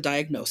obesity is a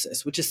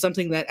diagnosis, which is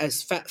something that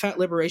as fat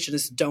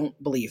liberationists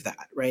don't believe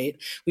that, right?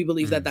 We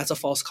believe that that's a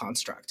false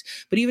construct.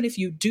 But even if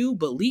you do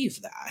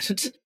believe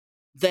that,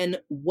 then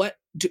what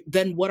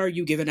are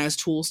you given as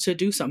tools to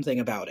do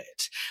something about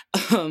it?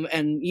 What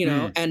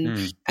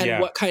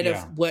kind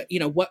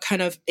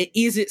of,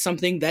 is it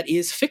something that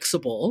is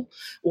fixable,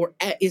 or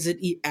is it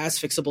as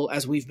fixable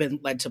as we've been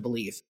led to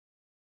believe?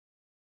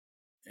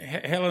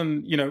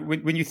 Helen,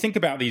 when you think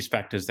about these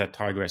factors that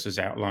Tigress has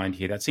outlined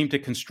here that seem to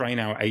constrain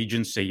our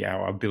agency,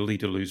 our ability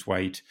to lose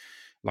weight,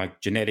 like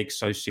genetic,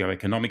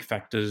 socioeconomic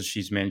factors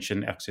she's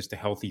mentioned, access to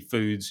healthy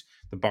foods,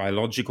 the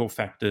biological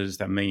factors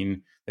that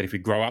mean that if we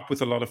grow up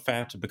with a lot of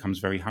fat, it becomes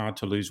very hard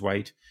to lose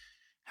weight.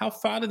 How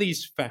far do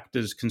these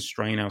factors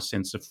constrain our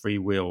sense of free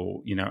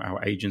will,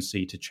 our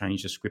agency to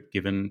change the script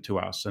given to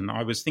us? And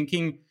I was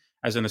thinking,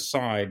 as an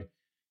aside,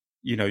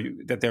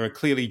 that there are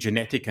clearly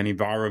genetic and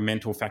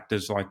environmental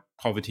factors like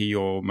poverty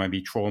or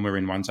maybe trauma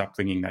in one's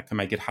upbringing that can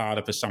make it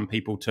harder for some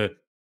people to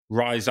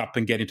rise up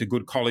and get into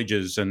good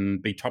colleges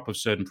and be top of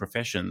certain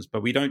professions.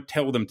 But we don't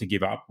tell them to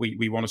give up.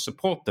 We want to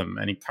support them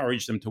and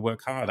encourage them to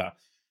work harder.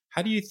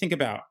 How do you think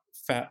about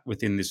fat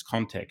within this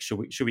context?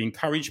 Should we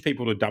encourage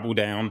people to double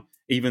down,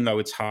 even though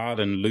it's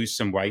hard, and lose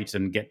some weight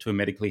and get to a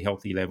medically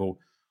healthy level?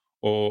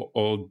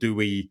 Or do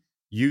we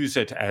use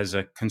it as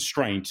a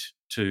constraint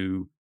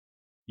to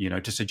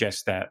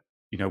suggest that,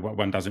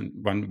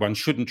 one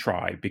shouldn't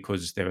try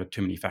because there are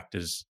too many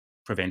factors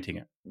preventing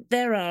it?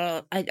 There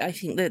are, I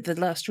think that the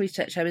last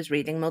research I was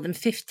reading, more than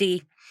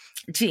 50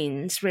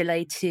 genes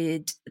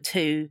related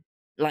to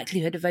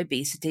likelihood of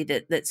obesity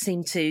that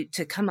seem to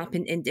come up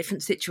in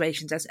different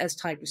situations, as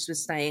Tigris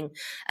was saying,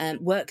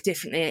 work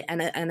differently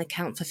and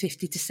account for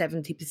 50 to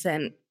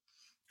 70%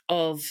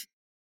 of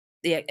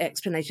the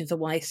explanation for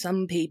why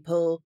some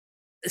people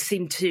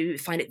seem to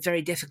find it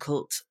very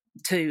difficult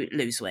to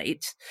lose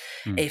weight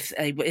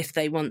if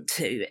they want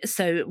to.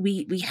 So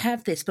we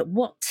have this, but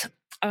what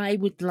I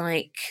would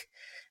like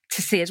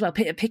to see as well,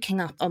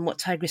 picking up on what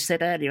Tigris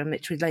said earlier, and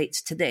which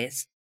relates to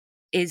this,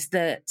 is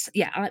that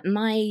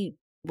my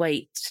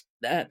weight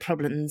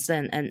problems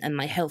and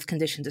my health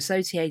conditions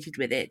associated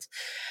with it,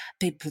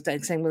 people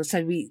don't say, well,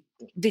 so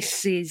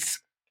this is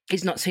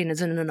not seen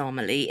as an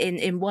anomaly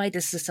in wider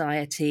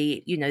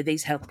society.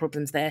 These health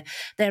problems, they're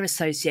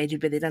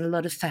associated with it, and a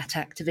lot of fat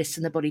activists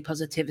and the body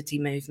positivity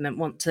movement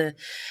want to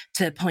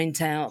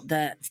point out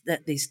that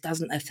this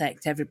doesn't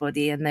affect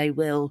everybody, and they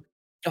will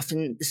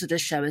often sort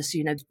of show us,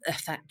 a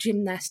fat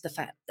gymnast, a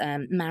fat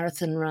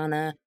marathon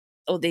runner,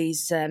 all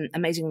these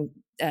amazing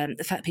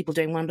fat people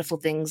doing wonderful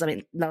things. I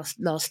mean,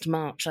 last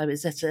March, I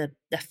was at a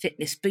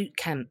fitness boot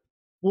camp,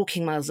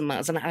 walking miles and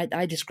miles, and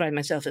I describe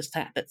myself as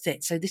fat but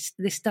fit. So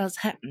this does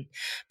happen.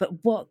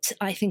 But what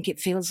I think it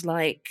feels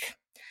like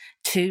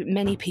to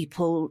many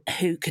people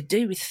who could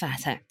do with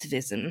fat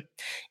activism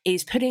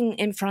is putting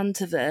in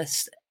front of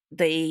us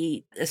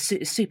a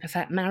super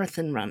fat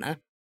marathon runner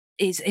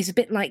is a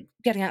bit like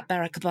getting out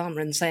Barack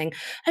Obama and saying,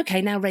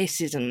 okay, now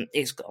racism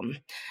is gone.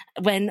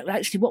 When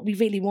actually what we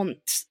really want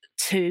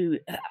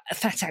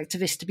fat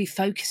activists to be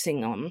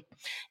focusing on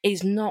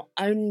is not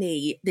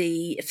only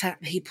the fat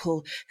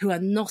people who are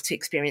not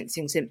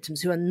experiencing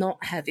symptoms, who are not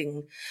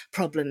having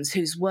problems,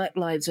 whose work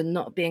lives are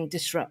not being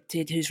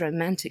disrupted, whose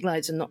romantic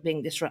lives are not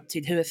being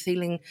disrupted, who are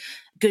feeling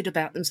good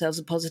about themselves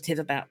and positive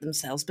about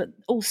themselves, but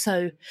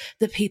also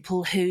the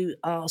people who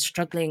are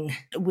struggling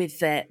with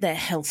their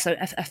health. So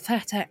a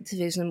fat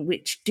activism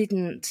which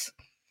didn't,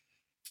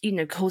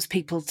 cause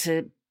people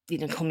to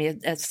call me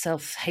a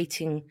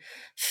self-hating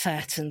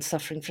fat and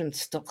suffering from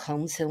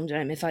Stockholm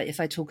syndrome if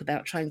I talk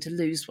about trying to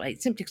lose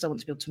weight, simply because I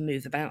want to be able to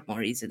move about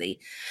more easily.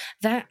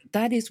 That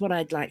is what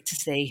I'd like to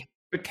see.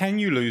 But can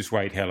you lose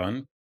weight,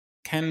 Helen?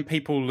 Can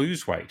people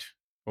lose weight?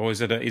 Or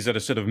is it a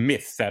sort of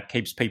myth that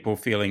keeps people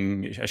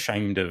feeling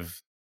ashamed of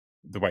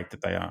the weight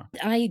that they are?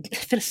 I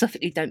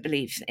philosophically don't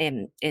believe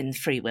in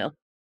free will.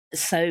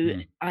 So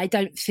I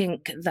don't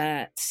think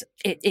that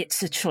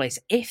it's a choice.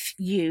 If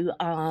you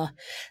are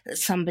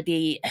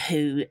somebody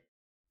who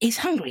is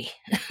hungry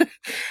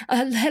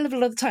a hell of a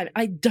lot of the time,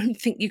 I don't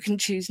think you can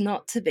choose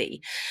not to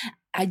be.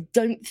 I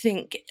don't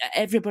think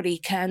everybody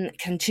can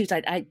choose.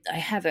 I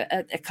have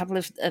a couple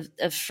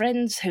of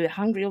friends who are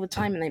hungry all the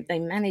time, and they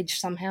manage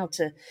somehow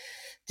to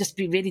just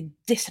be really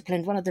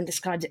disciplined. One of them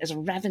described it as a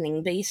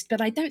ravening beast,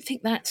 but I don't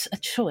think that's a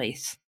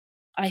choice.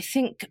 I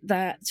think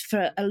that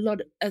for a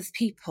lot of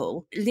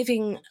people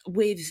living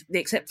with the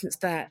acceptance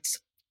that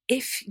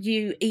if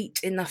you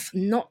eat enough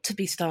not to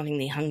be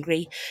starvingly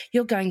hungry,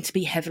 you're going to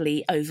be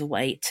heavily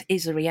overweight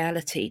is a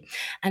reality.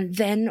 And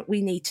then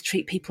we need to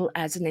treat people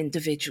as an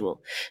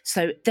individual.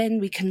 So then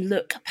we can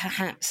look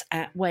perhaps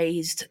at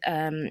ways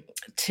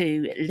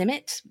to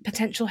limit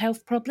potential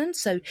health problems.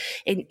 So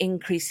in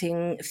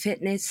increasing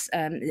fitness,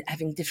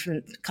 having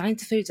different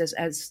kinds of foods,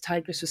 as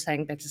Tigris was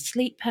saying, better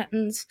sleep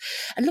patterns,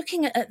 and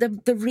looking at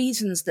the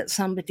reasons that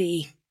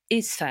somebody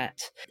is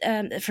fat.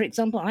 For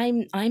example,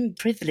 I'm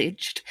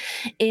privileged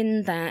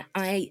in that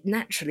I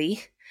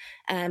naturally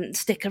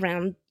stick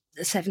around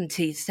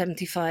 70,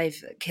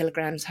 75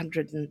 kilograms,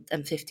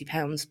 150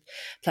 pounds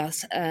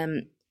plus,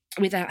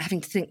 without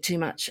having to think too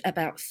much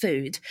about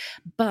food.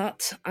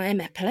 But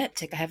I'm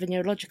epileptic. I have a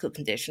neurological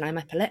condition. I'm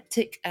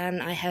epileptic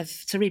and I have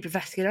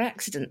cerebrovascular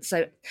accident.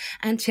 So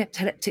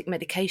anti-epileptic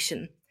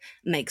medication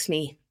makes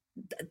me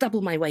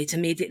double my weight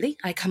immediately.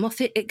 I come off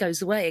it, it goes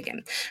away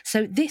again.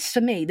 So this, for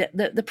me,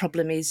 the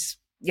problem is,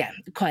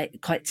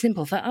 quite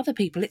simple. For other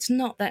people, it's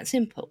not that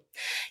simple.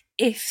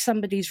 If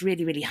somebody's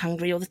really, really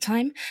hungry all the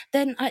time,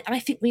 then I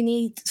think we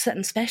need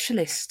certain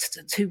specialists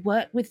to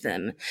work with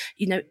them.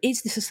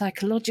 Is this a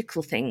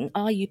psychological thing?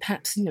 Are you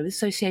perhaps,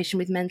 association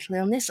with mental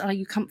illness? Are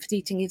you comfort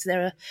eating? Is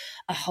there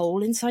a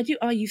hole inside you?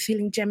 Are you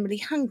feeling generally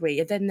hungry?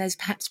 And then there's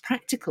perhaps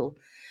practical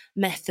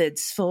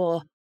methods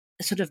for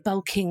sort of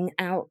bulking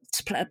out,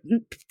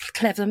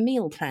 clever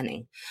meal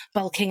planning,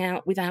 bulking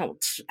out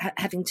without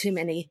having too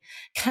many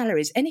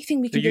calories.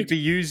 Anything we can do. You'd be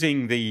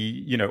using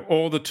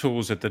all the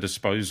tools at the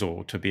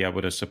disposal to be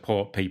able to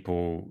support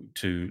people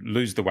to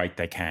lose the weight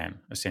they can,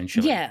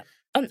 essentially. Yeah,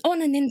 on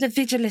an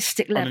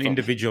individualistic level. On an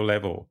individual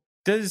level.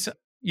 Does,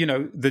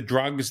 the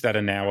drugs that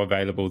are now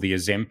available, the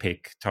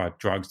Ozempic type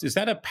drugs, is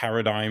that a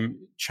paradigm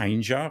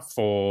changer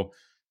for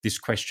this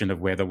question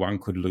of whether one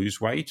could lose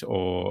weight,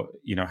 or,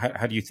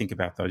 how do you think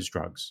about those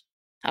drugs?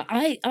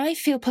 I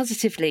feel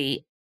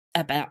positively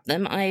about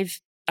them. I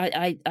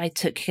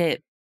took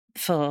it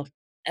for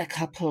a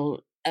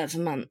couple of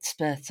months,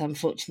 but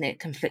unfortunately it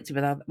conflicted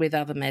with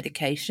other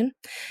medication.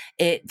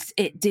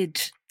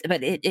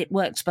 It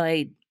works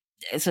by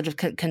sort of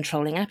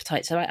controlling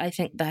appetite. So I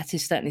think that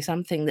is certainly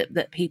something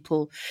that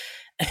people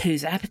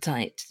whose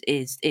appetite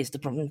is the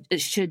problem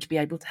should be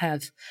able to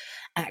have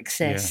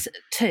access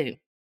to.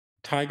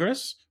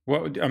 Tigress,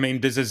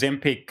 does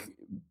Ozempic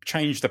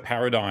change the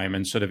paradigm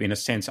and sort of, in a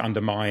sense,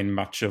 undermine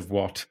much of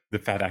what the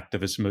fat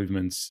activist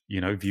movement's,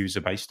 views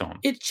are based on?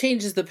 It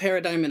changes the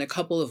paradigm in a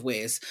couple of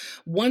ways.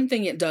 One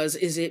thing it does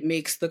is it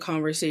makes the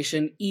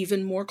conversation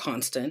even more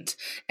constant,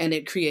 and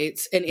it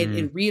creates and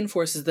it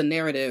reinforces the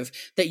narrative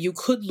that you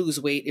could lose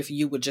weight if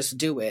you would just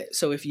do it.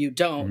 So if you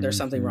don't, there's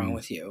something wrong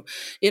with you.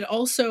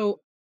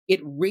 It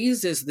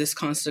raises this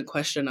constant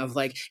question of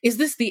like, is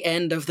this the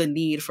end of the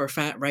need for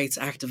fat rights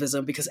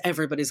activism because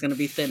everybody's going to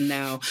be thin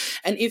now?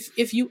 And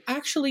if you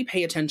actually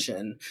pay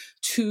attention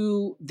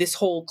to this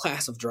whole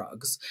class of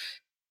drugs,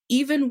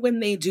 even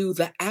when they do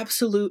the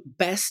absolute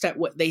best at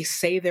what they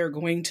say they're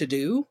going to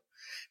do,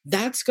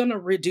 that's going to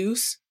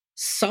reduce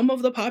some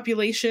of the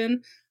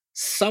population,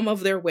 some of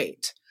their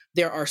weight.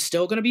 There are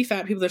still going to be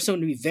fat people. There's still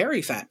going to be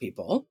very fat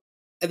people.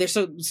 And there's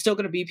still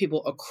going to be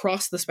people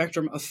across the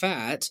spectrum of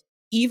fat,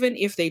 even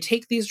if they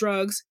take these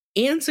drugs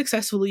and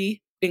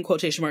successfully, in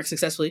quotation marks,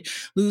 successfully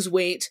lose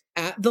weight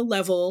at the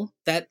level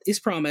that is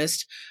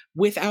promised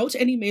without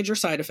any major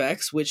side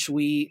effects, which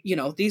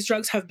these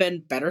drugs have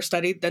been better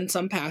studied than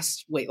some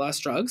past weight loss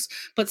drugs,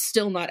 but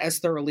still not as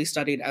thoroughly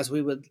studied as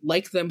we would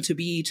like them to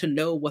be to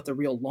know what the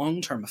real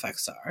long-term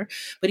effects are.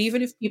 But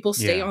even if people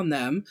stay on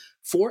them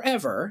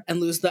forever and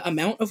lose the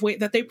amount of weight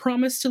that they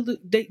promise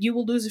that you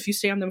will lose if you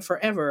stay on them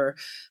forever,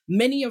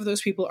 many of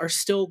those people are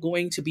still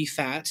going to be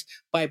fat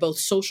by both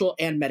social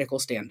and medical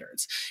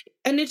standards.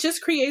 And it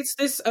just creates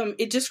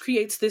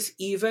this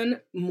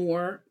even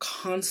more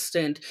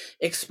constant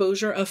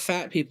exposure of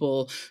fat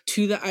people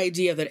to the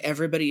idea that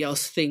everybody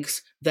else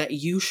thinks that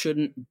you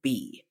shouldn't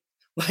be.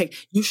 Like,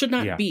 you should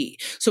not be.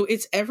 So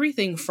it's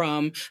everything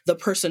from the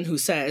person who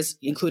says,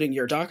 including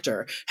your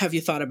doctor, have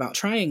you thought about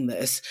trying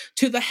this,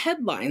 to the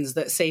headlines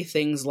that say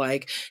things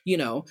like,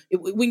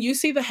 when you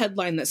see the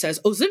headline that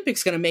says,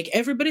 Ozempic's going to make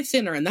everybody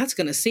thinner and that's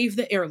going to save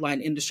the airline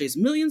industry's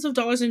millions of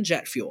dollars in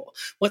jet fuel.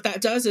 What that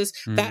does is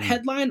that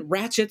headline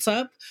ratchets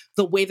up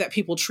the way that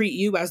people treat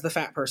you as the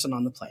fat person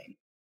on the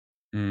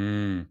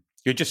plane.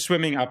 You're just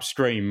swimming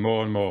upstream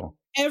more and more.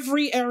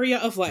 Every area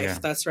of life. Yeah.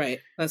 That's right.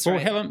 Well,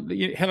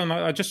 Helen,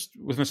 I just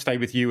was going to stay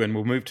with you, and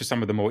we'll move to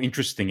some of the more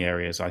interesting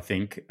areas, I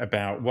think,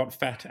 about what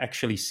fat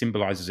actually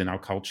symbolizes in our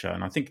culture.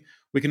 And I think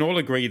we can all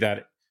agree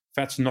that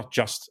fat's not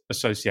just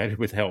associated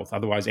with health.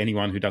 Otherwise,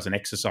 anyone who doesn't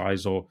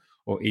exercise or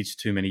eats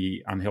too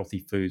many unhealthy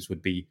foods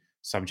would be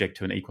subject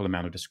to an equal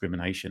amount of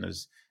discrimination,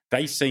 as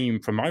they seem,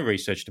 from my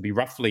research, to be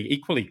roughly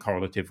equally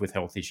correlative with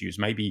health issues,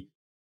 maybe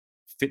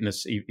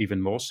fitness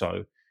even more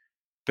so.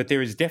 But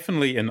there is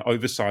definitely an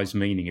oversized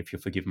meaning, if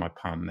you'll forgive my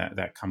pun,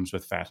 that comes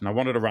with fat. And I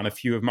wanted to run a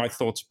few of my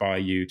thoughts by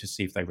you to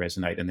see if they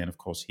resonate, and then, of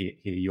course, hear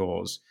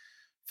yours.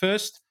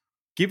 First,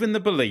 given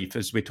the belief,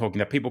 as we're talking,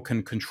 that people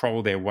can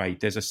control their weight,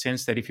 there's a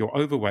sense that if you're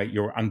overweight,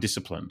 you're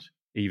undisciplined,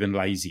 even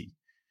lazy,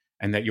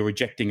 and that you're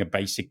rejecting a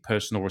basic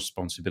personal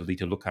responsibility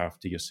to look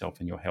after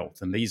yourself and your health.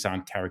 And these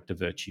aren't character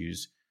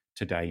virtues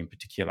today in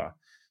particular.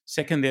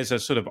 Second, there's a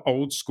sort of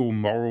old school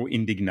moral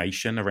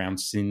indignation around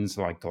sins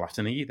like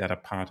gluttony that are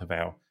part of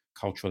our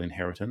cultural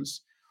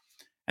inheritance.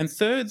 And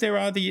third, there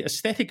are the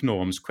aesthetic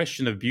norms,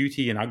 question of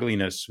beauty and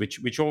ugliness,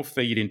 which all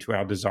feed into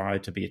our desire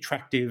to be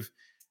attractive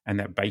and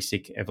that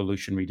basic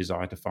evolutionary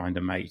desire to find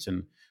a mate.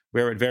 And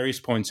where at various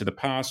points of the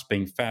past,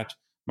 being fat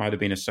might have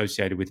been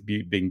associated with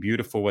being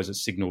beautiful as it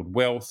signaled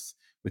wealth,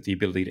 with the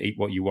ability to eat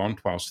what you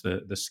want, whilst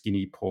the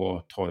skinny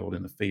poor toiled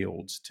in the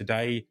fields.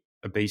 Today,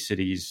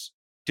 obesity is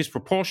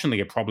disproportionately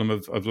a problem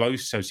of low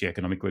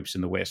socioeconomic groups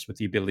in the West, with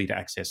the ability to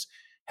access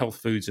health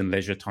foods and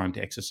leisure time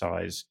to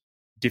exercise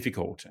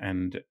difficult.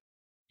 And,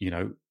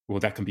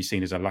 that can be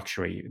seen as a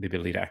luxury, the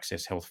ability to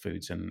access health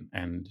foods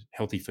and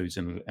healthy foods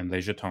and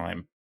leisure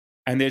time.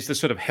 And there's the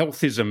sort of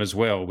healthism as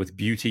well, with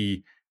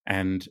beauty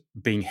and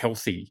being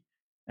healthy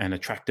and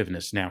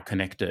attractiveness now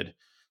connected.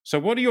 So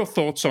what are your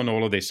thoughts on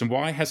all of this, and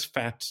why has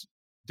fat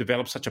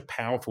developed such a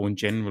powerful and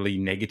generally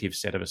negative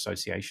set of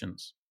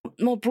associations?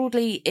 More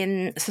broadly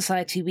in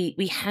society,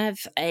 we have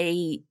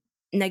a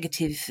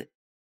negative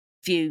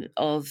view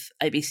of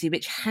obesity,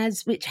 which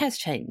has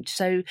changed.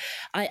 So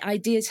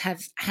ideas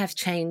have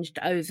changed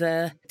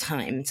over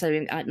time.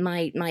 So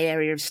my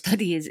area of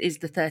study is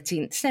the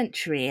 13th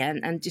century,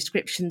 and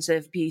descriptions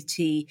of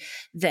beauty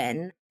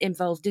then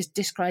involved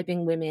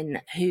describing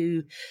women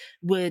who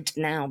would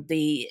now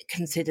be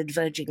considered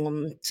verging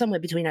on somewhere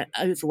between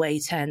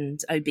overweight and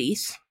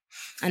obese.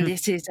 And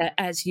this is,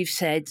 as you've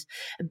said,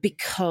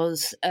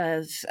 because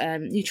of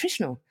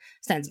nutritional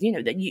standards.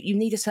 That you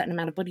need a certain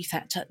amount of body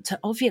fat to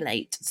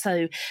ovulate.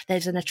 So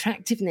there's an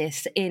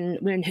attractiveness in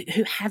women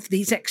who have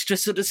these extra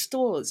sort of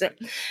stores.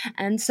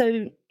 And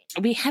so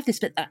we have this,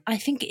 but I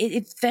think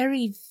it's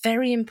very,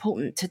 very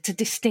important to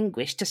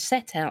distinguish, to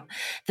set out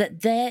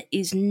that there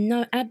is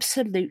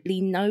absolutely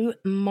no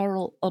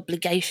moral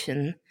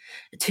obligation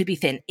to be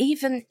thin,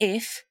 even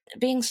if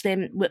being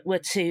slim were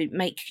to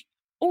make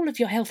all of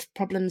your health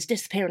problems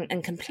disappear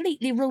and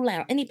completely rule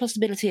out any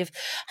possibility of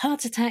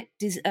heart attack,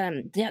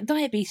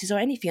 diabetes, or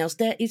anything else.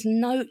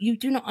 You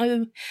do not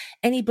owe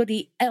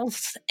anybody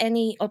else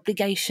any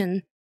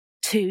obligation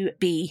to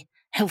be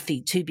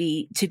healthy, to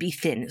be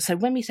thin. So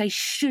when we say,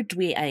 should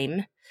we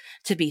aim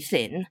to be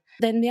thin,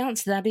 then the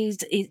answer to that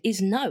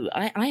is no.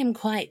 I am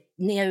quite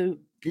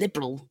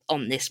neoliberal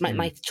on this.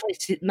 My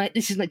choice.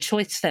 This is my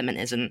choice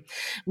feminism,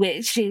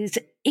 which is,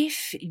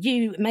 if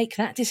you make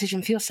that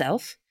decision for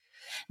yourself,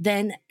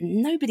 then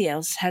nobody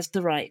else has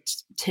the right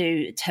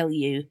to tell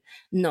you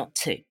not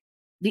to.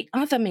 The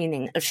other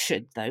meaning of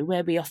should, though,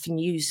 where we often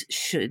use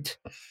should,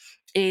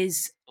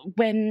 is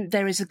when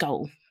there is a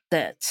goal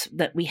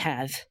that we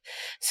have.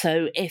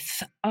 So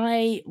if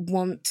I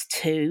want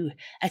to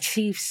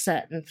achieve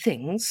certain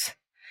things,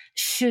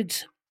 should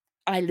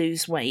I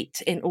lose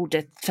weight in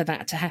order for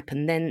that to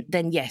happen,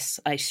 then yes,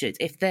 I should.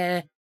 If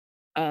there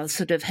are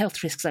sort of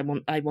health risks I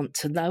want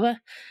to lower,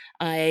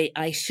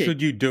 I should.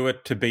 Should you do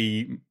it to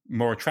be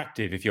more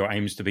attractive, if your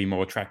aim is to be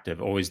more attractive?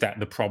 Or is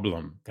that the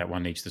problem that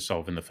one needs to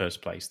solve in the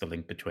first place, the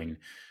link between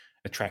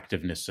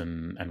attractiveness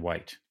and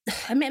weight?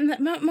 I mean,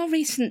 more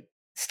recent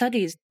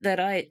studies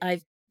that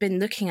I've been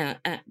looking at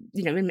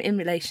in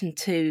relation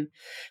to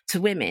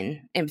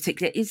women in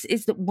particular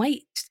is that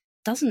weight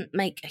doesn't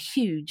make a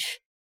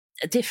huge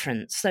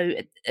difference. So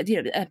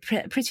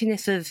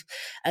prettiness of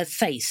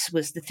face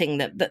was the thing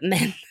that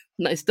men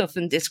most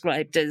often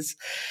described as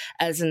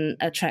an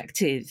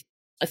attractive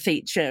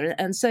feature,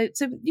 and so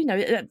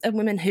a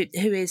woman who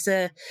is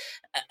a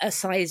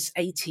size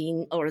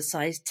 18 or a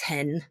size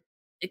 10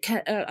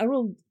 are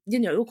all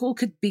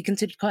could be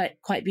considered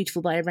quite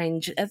beautiful by a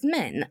range of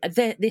men.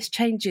 This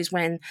changes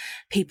when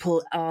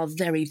people are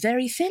very,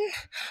 very thin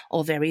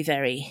or very,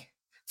 very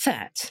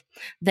fat.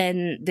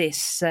 Then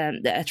this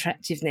the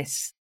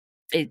attractiveness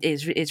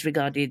is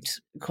regarded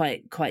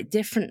quite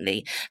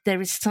differently. There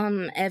is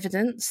some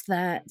evidence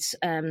that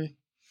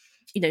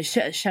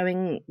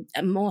showing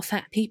more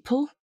fat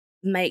people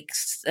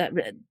makes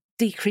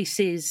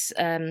decreases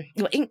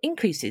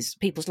increases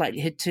people's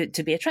likelihood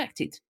to be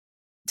attracted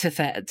to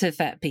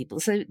fat people.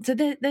 So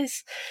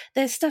there's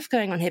stuff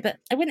going on here. But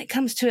when it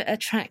comes to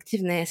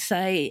attractiveness,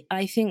 I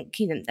think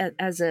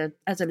as a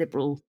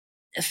liberal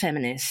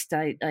feminist,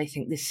 I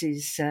think this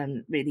is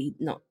really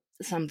not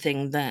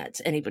something that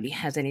anybody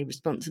has any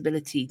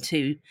responsibility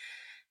to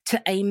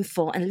aim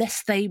for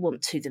unless they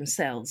want to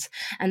themselves.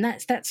 And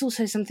that's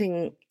also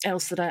something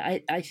else that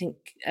I think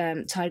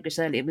Tigris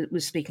earlier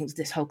was speaking to,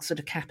 this whole sort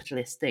of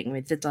capitalist thing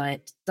with the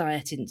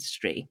diet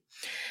industry.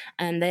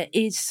 And there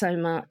is so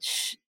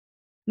much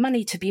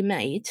money to be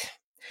made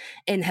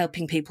in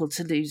helping people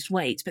to lose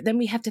weight, but then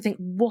we have to think,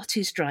 what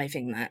is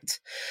driving that?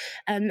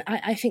 And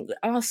I think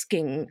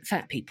asking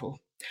fat people,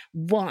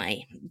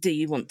 why do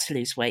you want to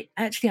lose weight?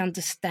 Actually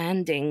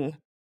understanding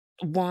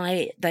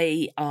why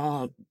they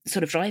are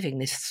sort of driving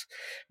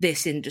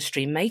this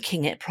industry,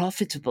 making it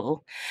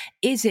profitable.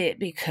 Is it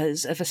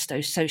because of a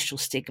social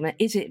stigma?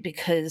 Is it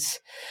because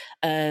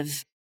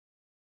of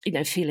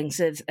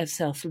feelings of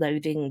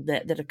self-loathing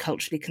that are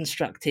culturally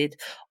constructed?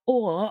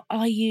 Or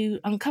are you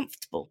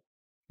uncomfortable?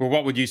 Well,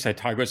 what would you say,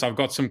 Tigris? I've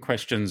got some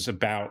questions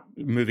about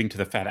moving to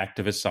the fat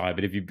activist side,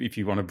 but if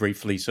you want to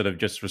briefly sort of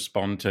just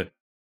respond to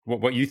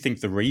what you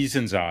think the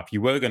reasons are. If you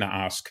were going to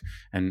ask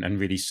and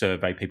really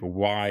survey people,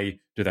 why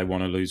do they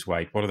want to lose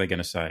weight? What are they going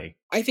to say?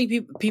 I think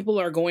people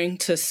are going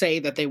to say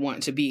that they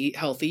want to be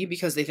healthy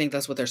because they think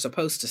that's what they're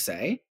supposed to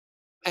say.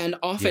 And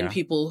often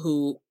people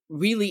who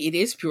really, it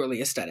is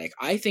purely aesthetic.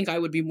 I think I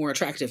would be more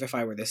attractive if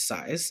I were this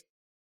size.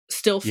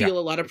 Still feel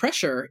a lot of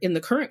pressure in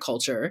the current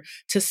culture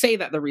to say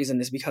that the reason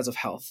is because of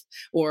health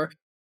or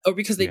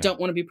because they don't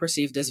want to be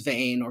perceived as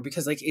vain, or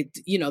because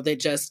they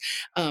just,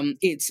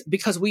 it's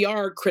because we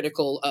are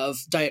critical of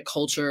diet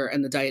culture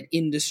and the diet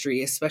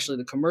industry, especially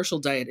the commercial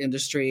diet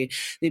industry,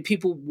 that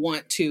people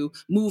want to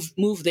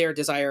move their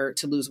desire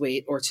to lose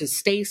weight or to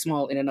stay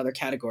small in another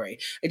category.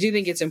 I do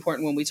think it's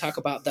important when we talk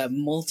about the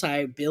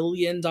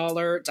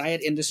multi-billion-dollar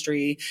diet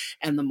industry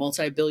and the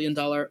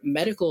multi-billion-dollar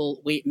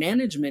medical weight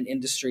management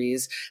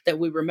industries that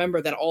we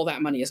remember that all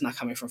that money is not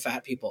coming from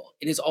fat people.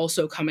 It is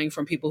also coming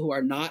from people who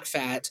are not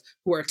fat,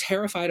 who are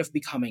terrified of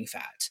becoming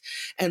fat.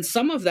 And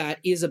some of that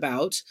is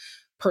about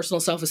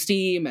personal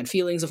self-esteem and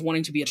feelings of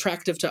wanting to be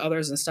attractive to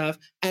others and stuff.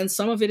 And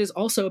some of it is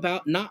also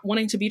about not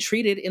wanting to be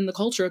treated in the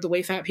culture the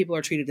way fat people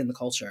are treated in the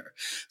culture.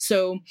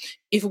 So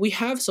if we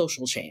have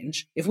social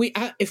change, if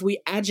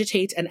we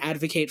agitate and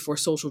advocate for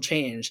social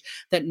change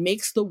that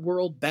makes the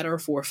world better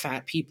for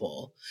fat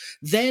people,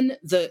 then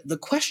the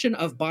question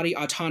of body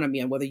autonomy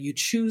and whether you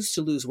choose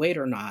to lose weight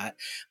or not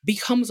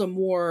becomes a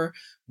more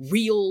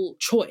real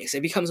choice.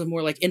 It becomes a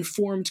more like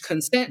informed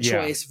consent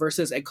choice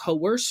versus a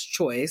coerced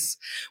choice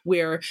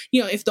where,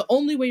 if the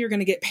only way you're going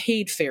to get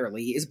paid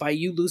fairly is by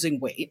you losing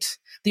weight,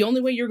 the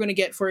only way you're going to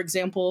get, for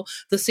example,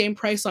 the same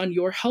price on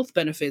your health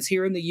benefits.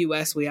 Here in the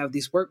US, we have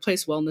these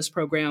workplace wellness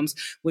programs,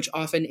 which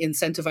often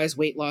incentivize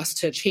weight loss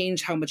to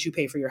change how much you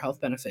pay for your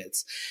health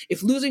benefits.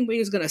 If losing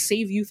weight is going to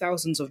save you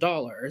thousands of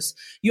dollars,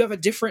 you have a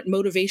different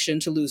motivation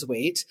to lose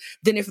weight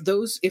than if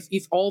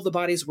all the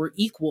bodies were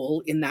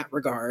equal in that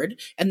regard,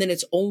 and then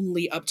it's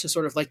only up to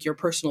sort of like your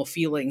personal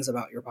feelings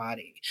about your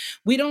body.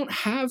 We don't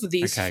have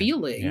these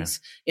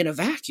feelings in a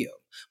vacuum.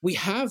 We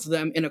have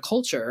them in a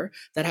culture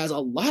that has a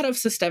lot of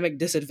systemic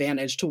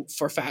disadvantage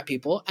for fat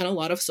people and a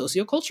lot of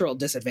sociocultural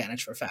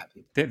disadvantage for fat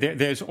people.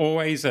 There's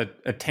always a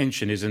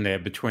tension, isn't there,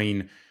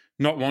 between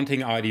not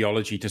wanting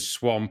ideology to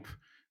swamp,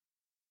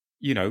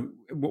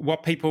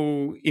 what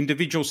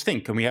individuals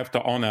think, and we have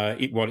to honor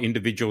what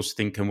individuals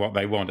think and what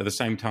they want. At the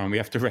same time, we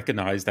have to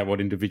recognize that what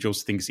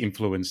individuals think is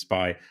influenced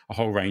by a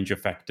whole range of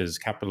factors,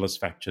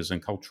 capitalist factors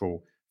and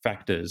cultural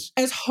factors.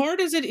 As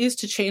hard as it is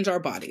to change our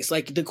bodies,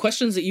 like the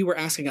questions that you were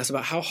asking us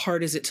about how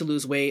hard is it to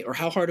lose weight, or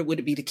how hard would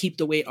it be to keep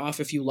the weight off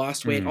if you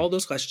lost weight, all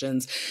those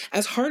questions,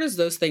 as hard as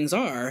those things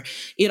are,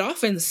 it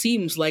often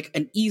seems like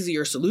an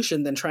easier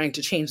solution than trying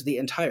to change the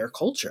entire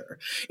culture.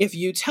 If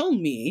you tell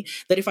me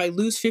that if I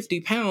lose 50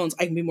 pounds,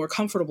 I can be more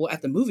comfortable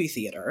at the movie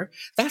theater,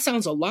 that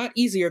sounds a lot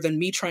easier than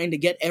me trying to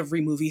get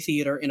every movie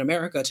theater in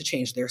America to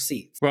change their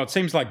seats. Well, it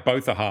seems like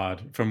both are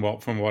hard from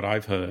what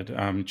I've heard.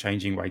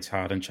 Changing weight's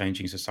hard and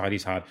changing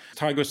society's hard.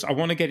 Tigris, I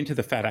want to get into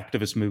the fat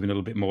activist movement a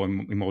little bit more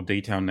in more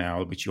detail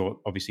now, which you're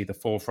obviously the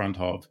forefront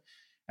of.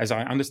 As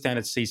I understand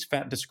it, sees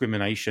fat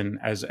discrimination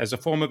as a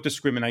form of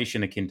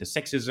discrimination akin to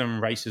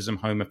sexism, racism,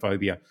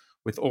 homophobia,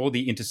 with all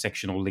the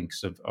intersectional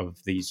links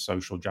of these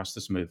social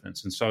justice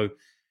movements. And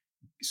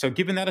so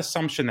given that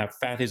assumption that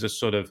fat is a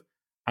sort of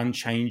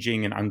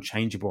unchanging and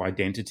unchangeable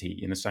identity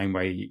in the same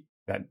way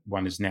that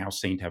one is now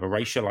seen to have a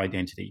racial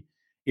identity,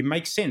 it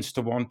makes sense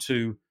to want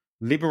to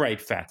liberate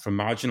fat from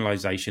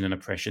marginalization and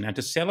oppression and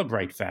to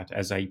celebrate fat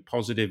as a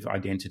positive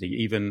identity,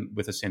 even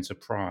with a sense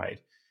of pride.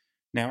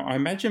 Now, I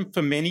imagine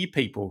for many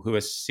people who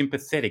are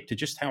sympathetic to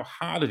just how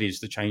hard it is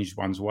to change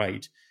one's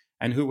weight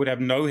and who would have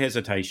no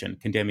hesitation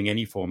condemning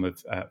any form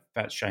of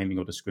fat shaming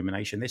or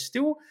discrimination, there's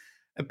still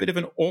a bit of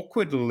an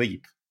awkward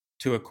leap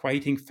to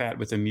equating fat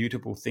with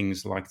immutable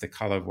things like the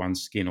color of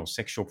one's skin or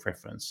sexual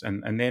preference.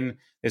 And then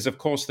there's, of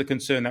course, the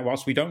concern that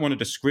whilst we don't want to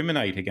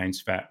discriminate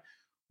against fat,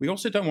 we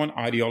also don't want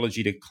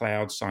ideology to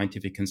cloud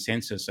scientific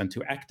consensus and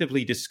to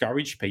actively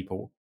discourage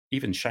people,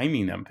 even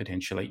shaming them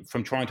potentially,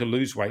 from trying to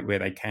lose weight where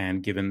they can,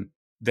 given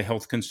the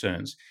health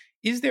concerns.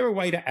 Is there a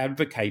way to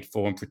advocate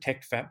for and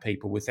protect fat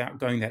people without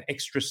going that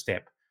extra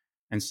step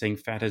and seeing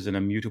fat as an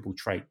immutable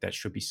trait that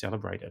should be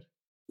celebrated?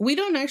 We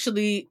don't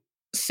actually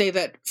say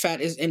that fat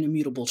is an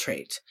immutable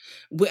trait.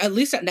 At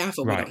least at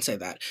NAAFA, we don't say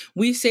that.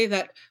 We say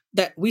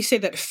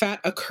that fat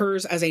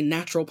occurs as a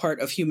natural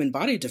part of human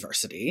body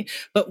diversity,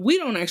 but we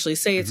don't actually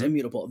say it's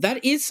immutable.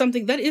 That is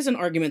an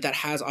argument that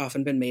has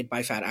often been made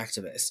by fat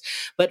activists.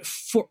 But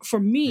for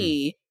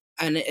me,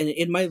 and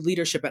in my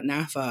leadership at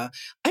NAAFA,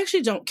 I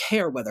actually don't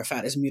care whether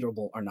fat is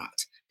mutable or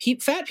not.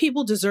 Fat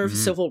people deserve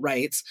civil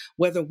rights,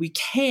 whether we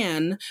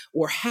can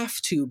or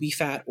have to be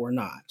fat or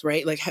not,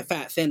 right? Like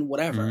fat, thin,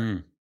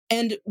 whatever.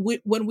 And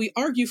when we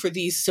argue for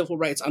these civil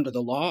rights under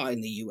the law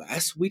in the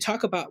US, we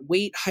talk about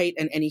weight, height,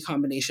 and any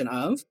combination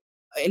of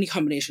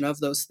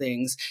those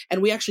things.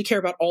 And we actually care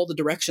about all the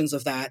directions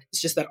of that.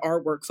 It's just that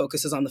our work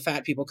focuses on the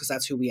fat people because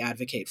that's who we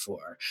advocate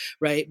for,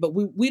 right? But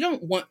we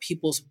don't want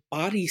people's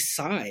body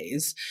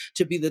size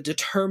to be the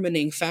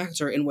determining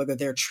factor in whether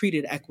they're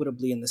treated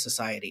equitably in the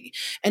society.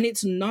 And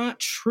it's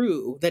not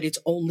true that it's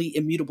only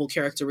immutable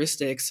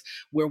characteristics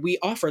where we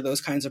offer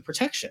those kinds of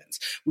protections.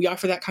 We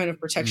offer that kind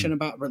of protection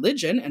about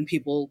religion, and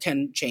people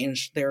can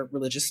change their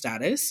religious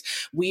status.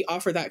 We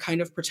offer that kind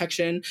of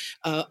protection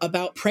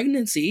about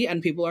pregnancy,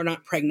 and people are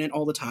not pregnant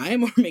all the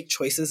time or make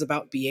choices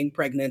about being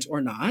pregnant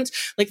or not.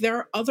 Like, there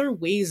are other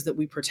ways that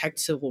we protect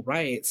civil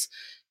rights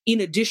in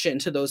addition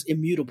to those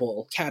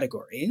immutable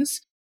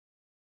categories.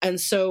 And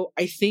so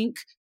I think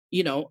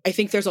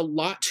there's a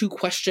lot to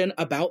question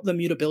about the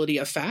mutability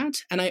of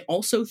fat. And I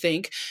also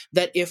think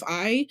that if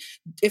I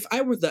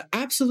were the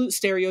absolute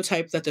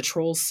stereotype that the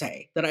trolls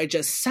say, that I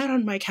just sat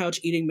on my couch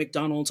eating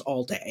McDonald's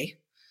all day,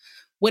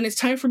 when it's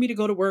time for me to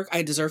go to work,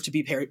 I deserve to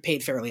be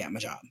paid fairly at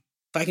my job.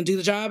 If I can do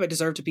the job, I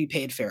deserve to be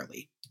paid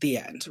fairly. The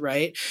end,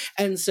 right?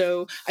 And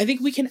so I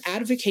think we can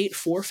advocate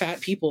for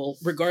fat people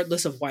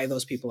regardless of why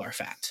those people are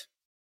fat.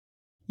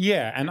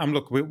 Yeah, and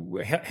look,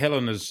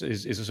 Helen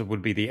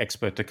would be the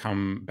expert to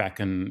come back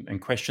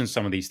and question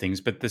some of these things.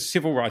 But the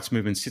civil rights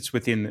movement sits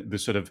within the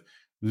sort of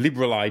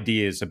liberal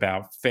ideas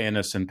about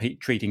fairness and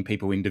treating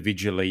people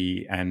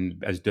individually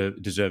and as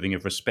deserving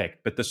of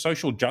respect. But the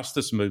social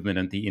justice movement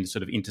and the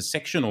sort of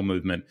intersectional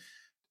movement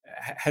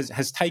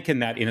has taken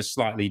that in a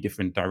slightly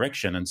different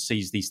direction and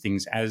sees these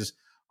things as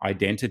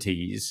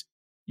identities,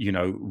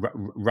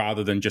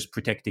 rather than just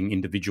protecting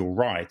individual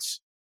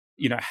rights.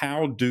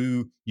 How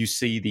do you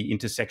see the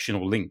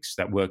intersectional links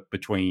that work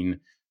between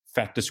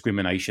fat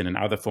discrimination and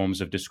other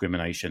forms of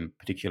discrimination,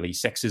 particularly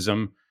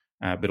sexism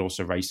but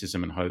also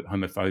racism and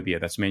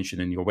homophobia that's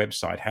mentioned in your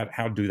website?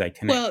 How do they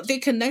connect? Well, they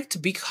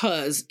connect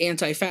because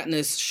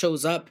anti-fatness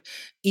shows up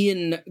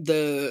in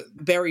the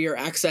barrier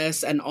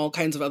access and all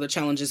kinds of other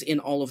challenges in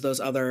all of those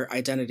other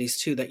identities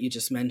too that you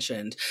just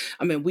mentioned.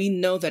 I mean, we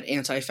know that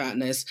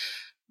anti-fatness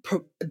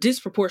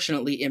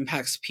disproportionately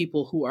impacts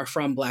people who are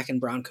from Black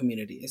and Brown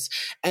communities.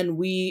 And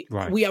we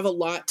have a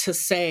lot to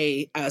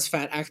say as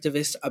fat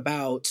activists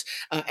about,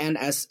 and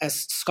as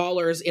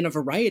scholars in a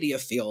variety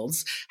of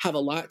fields have a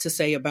lot to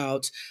say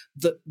about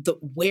the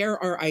where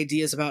our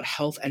ideas about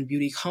health and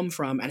beauty come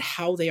from and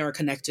how they are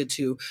connected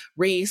to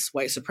race,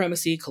 white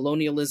supremacy,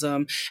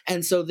 colonialism.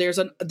 And so there's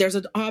an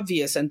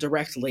obvious and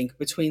direct link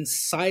between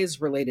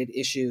size-related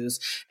issues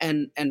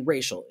and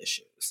racial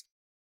issues.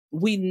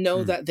 We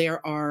know that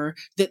there are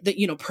that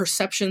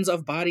perceptions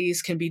of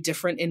bodies can be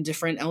different in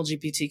different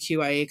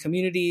LGBTQIA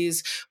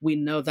communities. We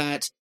know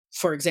that,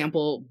 for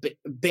example,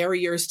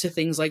 barriers to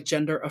things like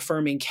gender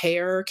affirming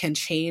care can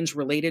change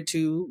related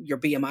to your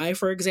BMI,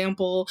 for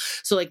example.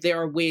 So like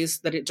there are ways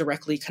that it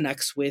directly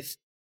connects with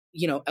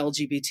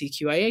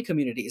LGBTQIA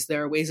communities.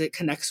 There are ways it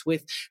connects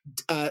with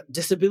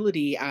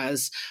disability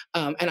as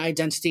an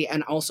identity,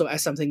 and also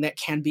as something that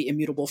can be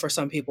immutable for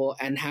some people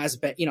and has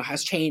been,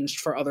 has changed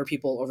for other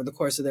people over the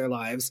course of their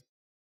lives.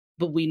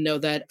 But we know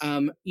that,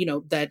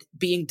 that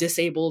being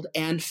disabled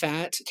and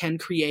fat can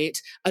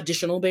create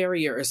additional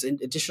barriers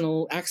and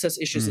additional access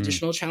issues,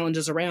 additional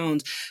challenges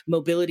around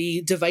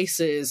mobility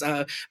devices,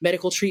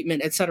 medical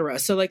treatment, etc.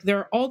 So like there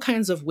are all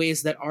kinds of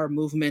ways that our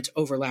movement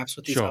overlaps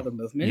with these other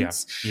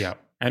movements. Yeah.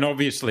 And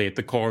obviously at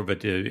the core of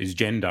it is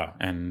gender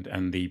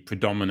and the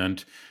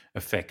predominant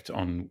effect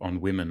on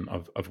women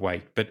of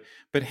weight.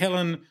 But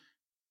Helen,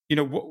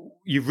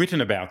 you've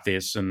written about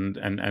this and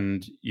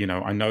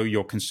I know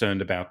you're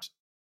concerned about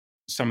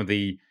some of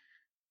the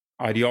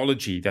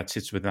ideology that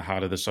sits with the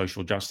heart of the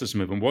social justice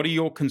movement. What are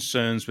your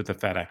concerns with the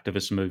fat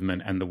activist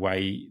movement and the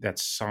way that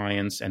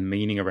science and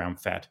meaning around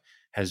fat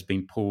has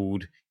been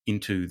pulled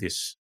into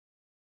this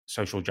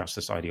social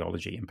justice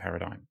ideology and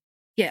paradigm?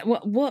 Yeah,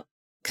 what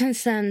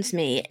concerns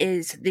me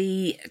is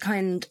the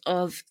kind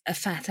of a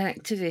fat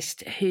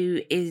activist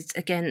who is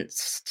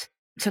against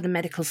sort of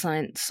medical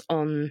science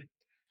on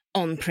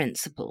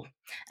principle.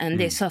 And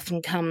this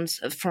often comes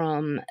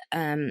from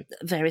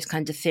various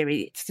kinds of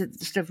theory,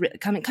 sort of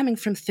coming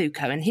from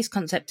Foucault and his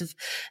concept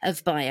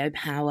of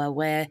biopower,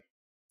 where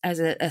as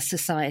a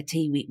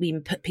society we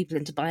put people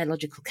into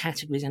biological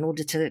categories in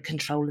order to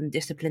control and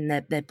discipline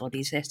their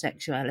bodies, their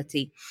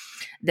sexuality,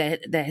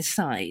 their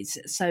size.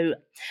 So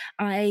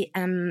I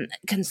am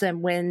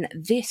concerned when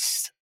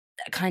this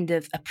kind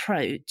of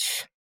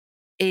approach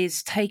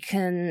is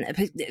taken,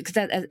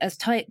 as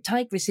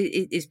Tigris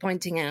is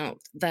pointing out,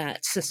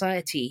 that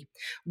society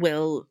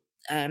will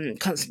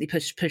constantly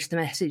push the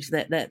message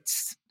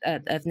that's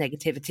of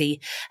negativity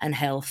and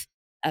health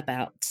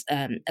about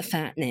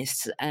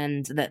fatness,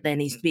 and that there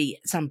needs to be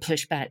some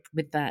pushback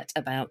with that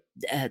about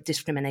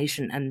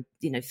discrimination. And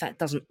fat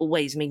doesn't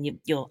always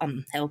mean you're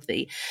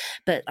unhealthy.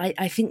 But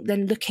I think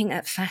then looking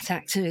at fat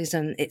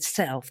activism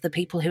itself, the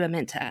people who are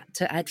meant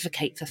to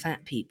advocate for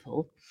fat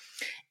people,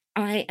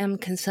 I am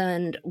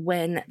concerned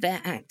when their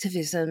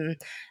activism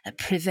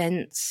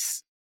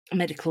prevents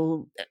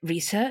medical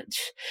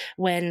research,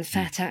 when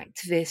fat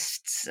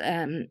activists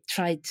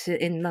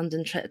in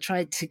London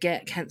tried to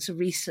get cancer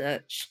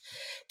research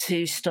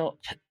to stop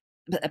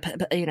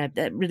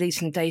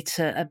releasing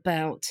data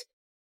about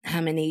how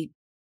many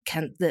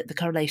the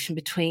correlation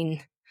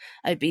between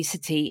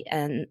obesity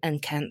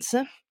and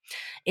cancer.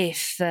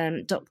 If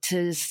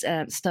doctors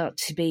start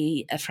to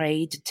be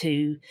afraid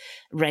to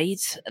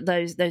raise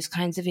those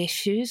kinds of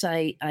issues,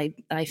 I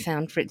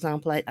found, for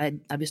example,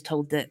 I was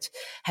told that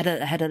had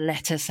a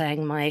letter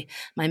saying my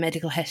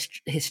medical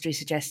history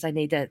suggests I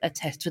need a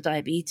test for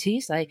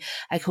diabetes. I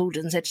called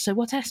and said, so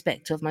what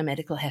aspect of my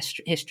medical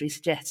history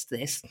suggests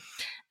this?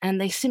 And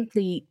they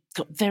simply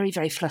got very,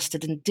 very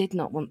flustered and did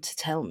not want to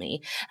tell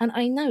me. And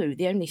I know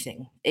the only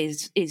thing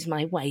is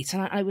my weight.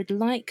 And I would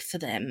like for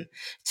them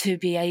to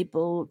be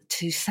able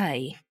to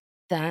say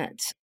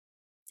that,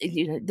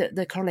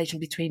 the correlation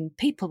between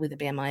people with a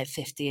BMI of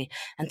 50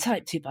 and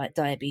type 2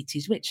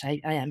 diabetes, which I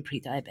am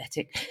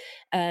pre-diabetic,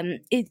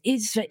 it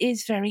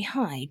is very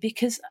high,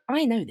 because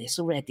I know this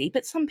already,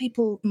 but some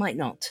people might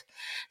not.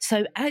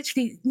 So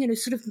actually,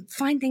 sort of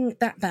finding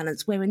that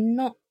balance where we're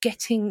not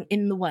getting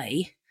in the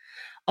way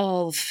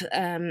of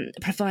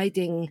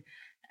providing,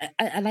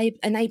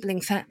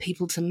 enabling fat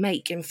people to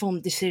make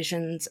informed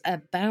decisions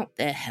about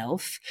their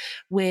health.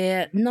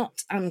 We're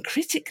not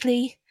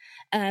uncritically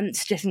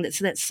suggesting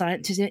that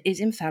science is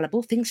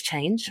infallible. Things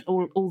change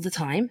all the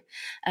time.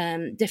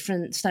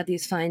 Different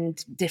studies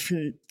find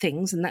different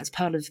things, and that's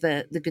part of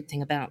the good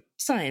thing about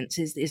science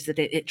is that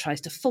it tries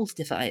to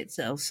falsify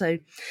itself. So,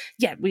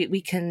 yeah,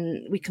 we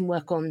can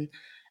work on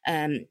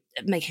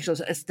making sure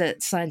that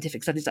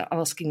scientific studies are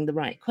asking the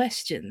right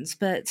questions,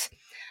 but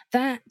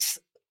that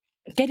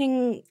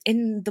getting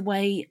in the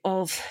way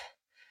of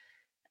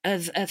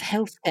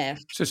healthcare.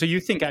 So you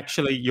think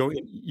actually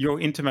you're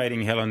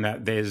intimating, Helen,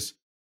 that there's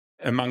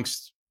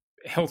amongst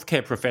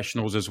healthcare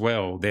professionals as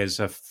well, there's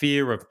a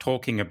fear of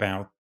talking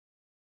about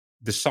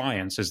the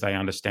science as they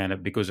understand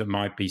it because it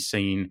might be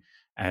seen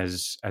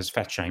as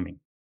fat shaming.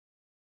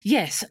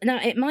 Yes. Now,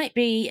 it might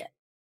be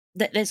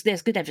that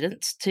there's good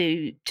evidence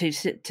to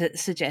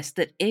suggest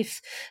that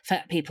if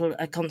fat people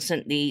are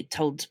constantly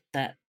told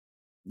that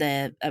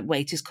their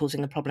weight is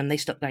causing a problem, they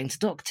stop going to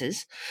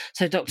doctors.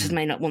 So doctors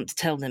may not want to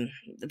tell them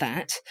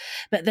that.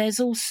 But there's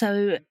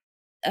also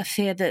a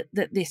fear that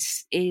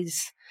this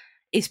is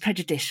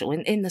prejudicial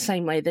in the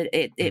same way that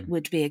it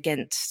would be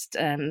against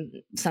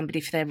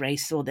somebody for their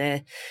race or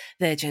their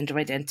gender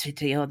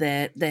identity or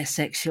their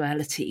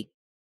sexuality.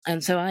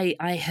 And so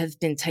I have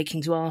been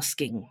taking to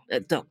asking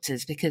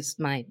doctors, because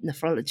my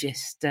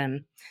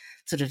nephrologist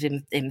sort of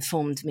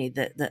informed me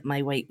that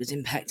my weight was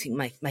impacting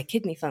my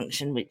kidney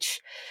function, which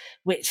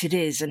it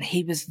is. And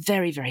he was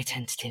very, very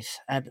tentative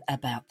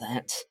about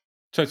that.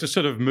 So it's a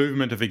sort of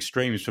movement of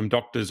extremes from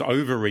doctors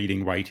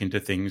overreading weight into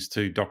things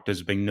to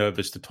doctors being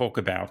nervous to talk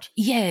about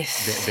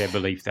their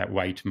belief that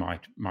weight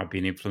might be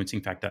an influencing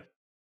factor.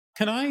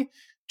 Can I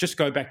just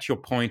go back to your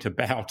point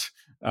about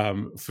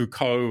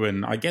Foucault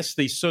and I guess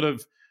these sort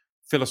of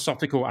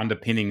philosophical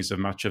underpinnings of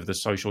much of the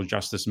social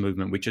justice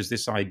movement, which is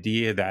this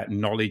idea that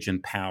knowledge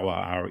and power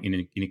are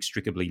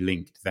inextricably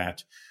linked,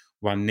 that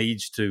one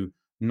needs to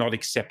not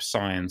accept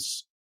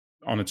science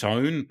on its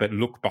own, but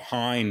look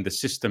behind the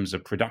systems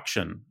of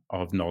production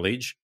of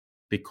knowledge,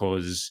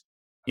 because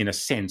in a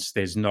sense,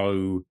 there's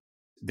no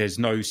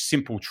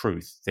simple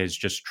truth. There's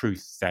just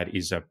truth that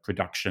is a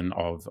production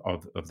of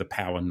the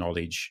power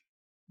knowledge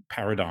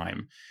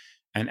paradigm.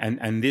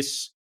 And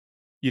this,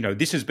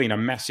 this has been a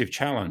massive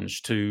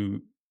challenge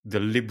to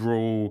the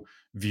liberal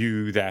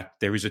view that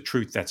there is a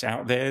truth that's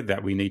out there,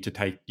 that we need to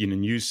take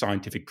new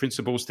scientific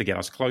principles to get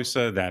us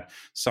closer, that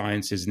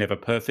science is never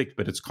perfect,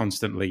 but it's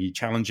constantly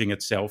challenging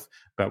itself,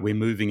 but we're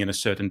moving in a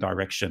certain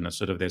direction,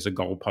 there's a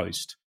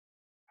goalpost.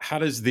 How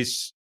does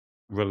this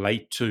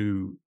relate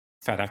to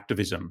fat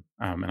activism?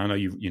 And I know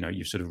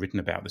you've sort of written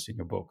about this in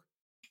your book.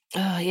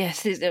 Oh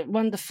yes, it's a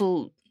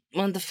wonderful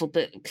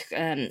book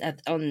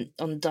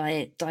on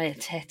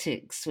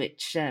dietetics,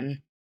 which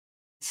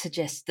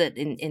suggests that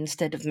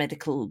instead of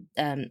medical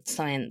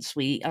science,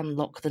 we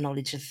unlock the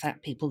knowledge of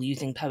fat people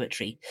using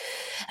poetry.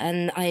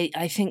 And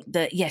I think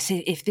that, yes,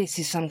 if this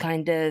is some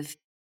kind of,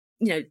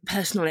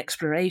 personal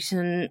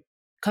exploration,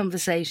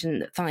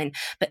 conversation, fine.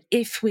 But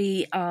if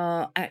we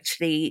are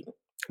actually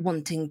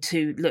wanting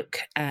to look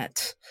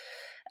at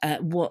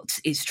what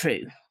is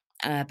true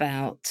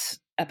about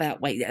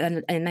weight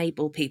and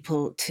enable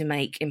people to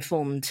make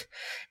informed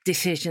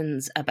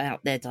decisions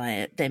about their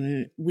diet,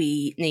 then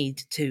we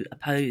need to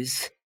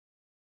oppose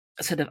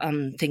a sort of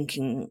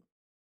unthinking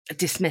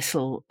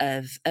dismissal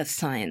of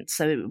science.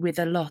 So with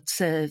a lot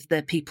of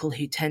the people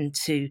who tend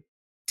to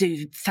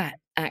do fat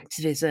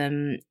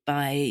activism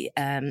by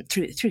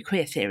through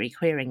queer theory,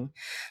 queering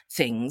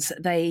things,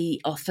 they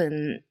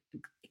often,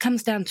 it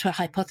comes down to a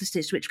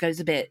hypothesis which goes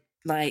a bit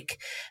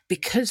like,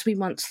 because we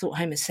once thought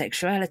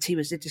homosexuality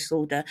was a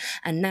disorder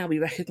and now we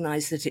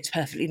recognise that it's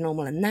perfectly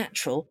normal and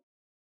natural,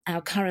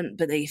 our current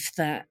belief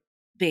that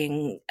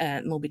being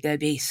morbidly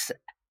obese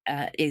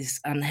is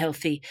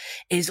unhealthy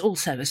is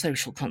also a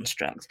social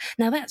construct.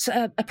 Now, that's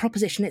a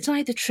proposition. It's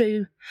either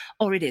true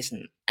or it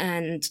isn't.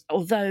 And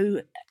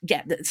although,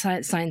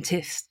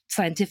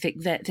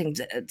 scientific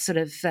things,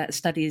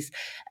 studies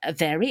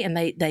vary, and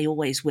they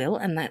always will,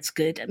 and that's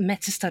good.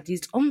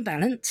 Meta-studies, on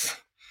balance,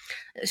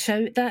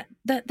 show that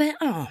there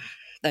are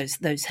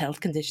those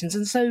health conditions.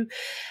 And so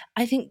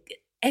I think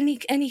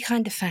any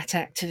kind of fat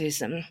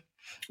activism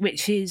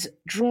which is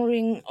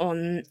drawing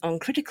on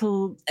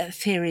critical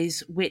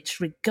theories which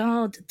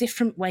regard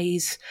different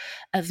ways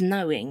of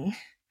knowing,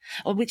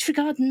 or which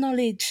regard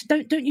knowledge,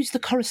 don't use the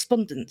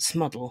correspondence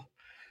model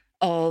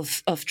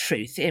of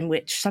truth, in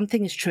which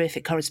something is true if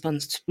it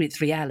corresponds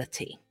with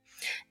reality,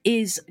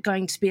 is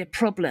going to be a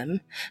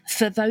problem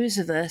for those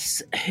of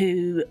us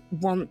who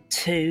want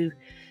to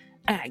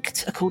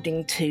act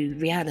according to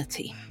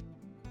reality.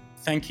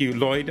 Thank you,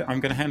 Lloyd. I'm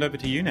going to hand over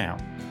to you now.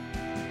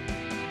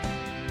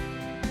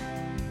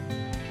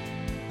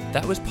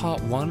 That was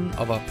part 1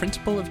 of our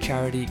Principle of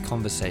Charity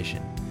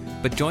conversation.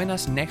 But join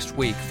us next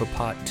week for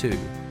part 2,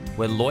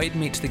 where Lloyd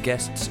meets the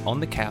guests on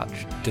the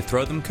couch to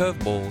throw them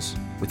curveballs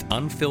with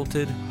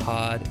unfiltered,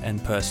 hard,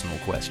 and personal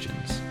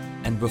questions.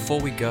 And before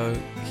we go,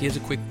 here's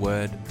a quick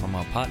word from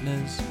our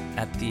partners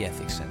at the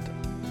Ethics Centre.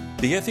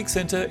 The Ethics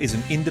Centre is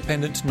an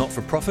independent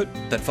not-for-profit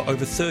that for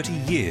over 30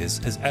 years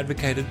has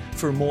advocated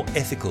for a more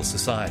ethical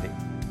society.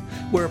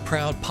 We're a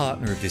proud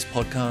partner of this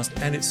podcast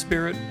and its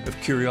spirit of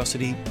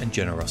curiosity and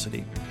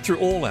generosity. Through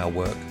all our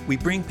work, we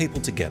bring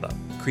people together,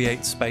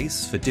 create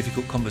space for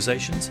difficult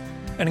conversations,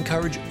 and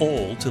encourage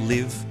all to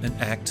live and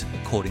act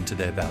according to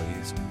their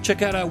values.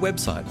 Check out our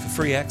website for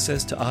free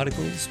access to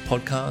articles,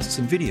 podcasts,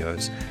 and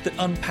videos that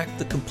unpack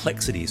the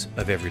complexities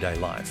of everyday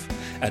life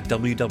at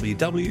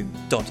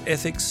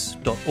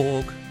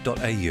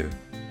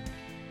www.ethics.org.au.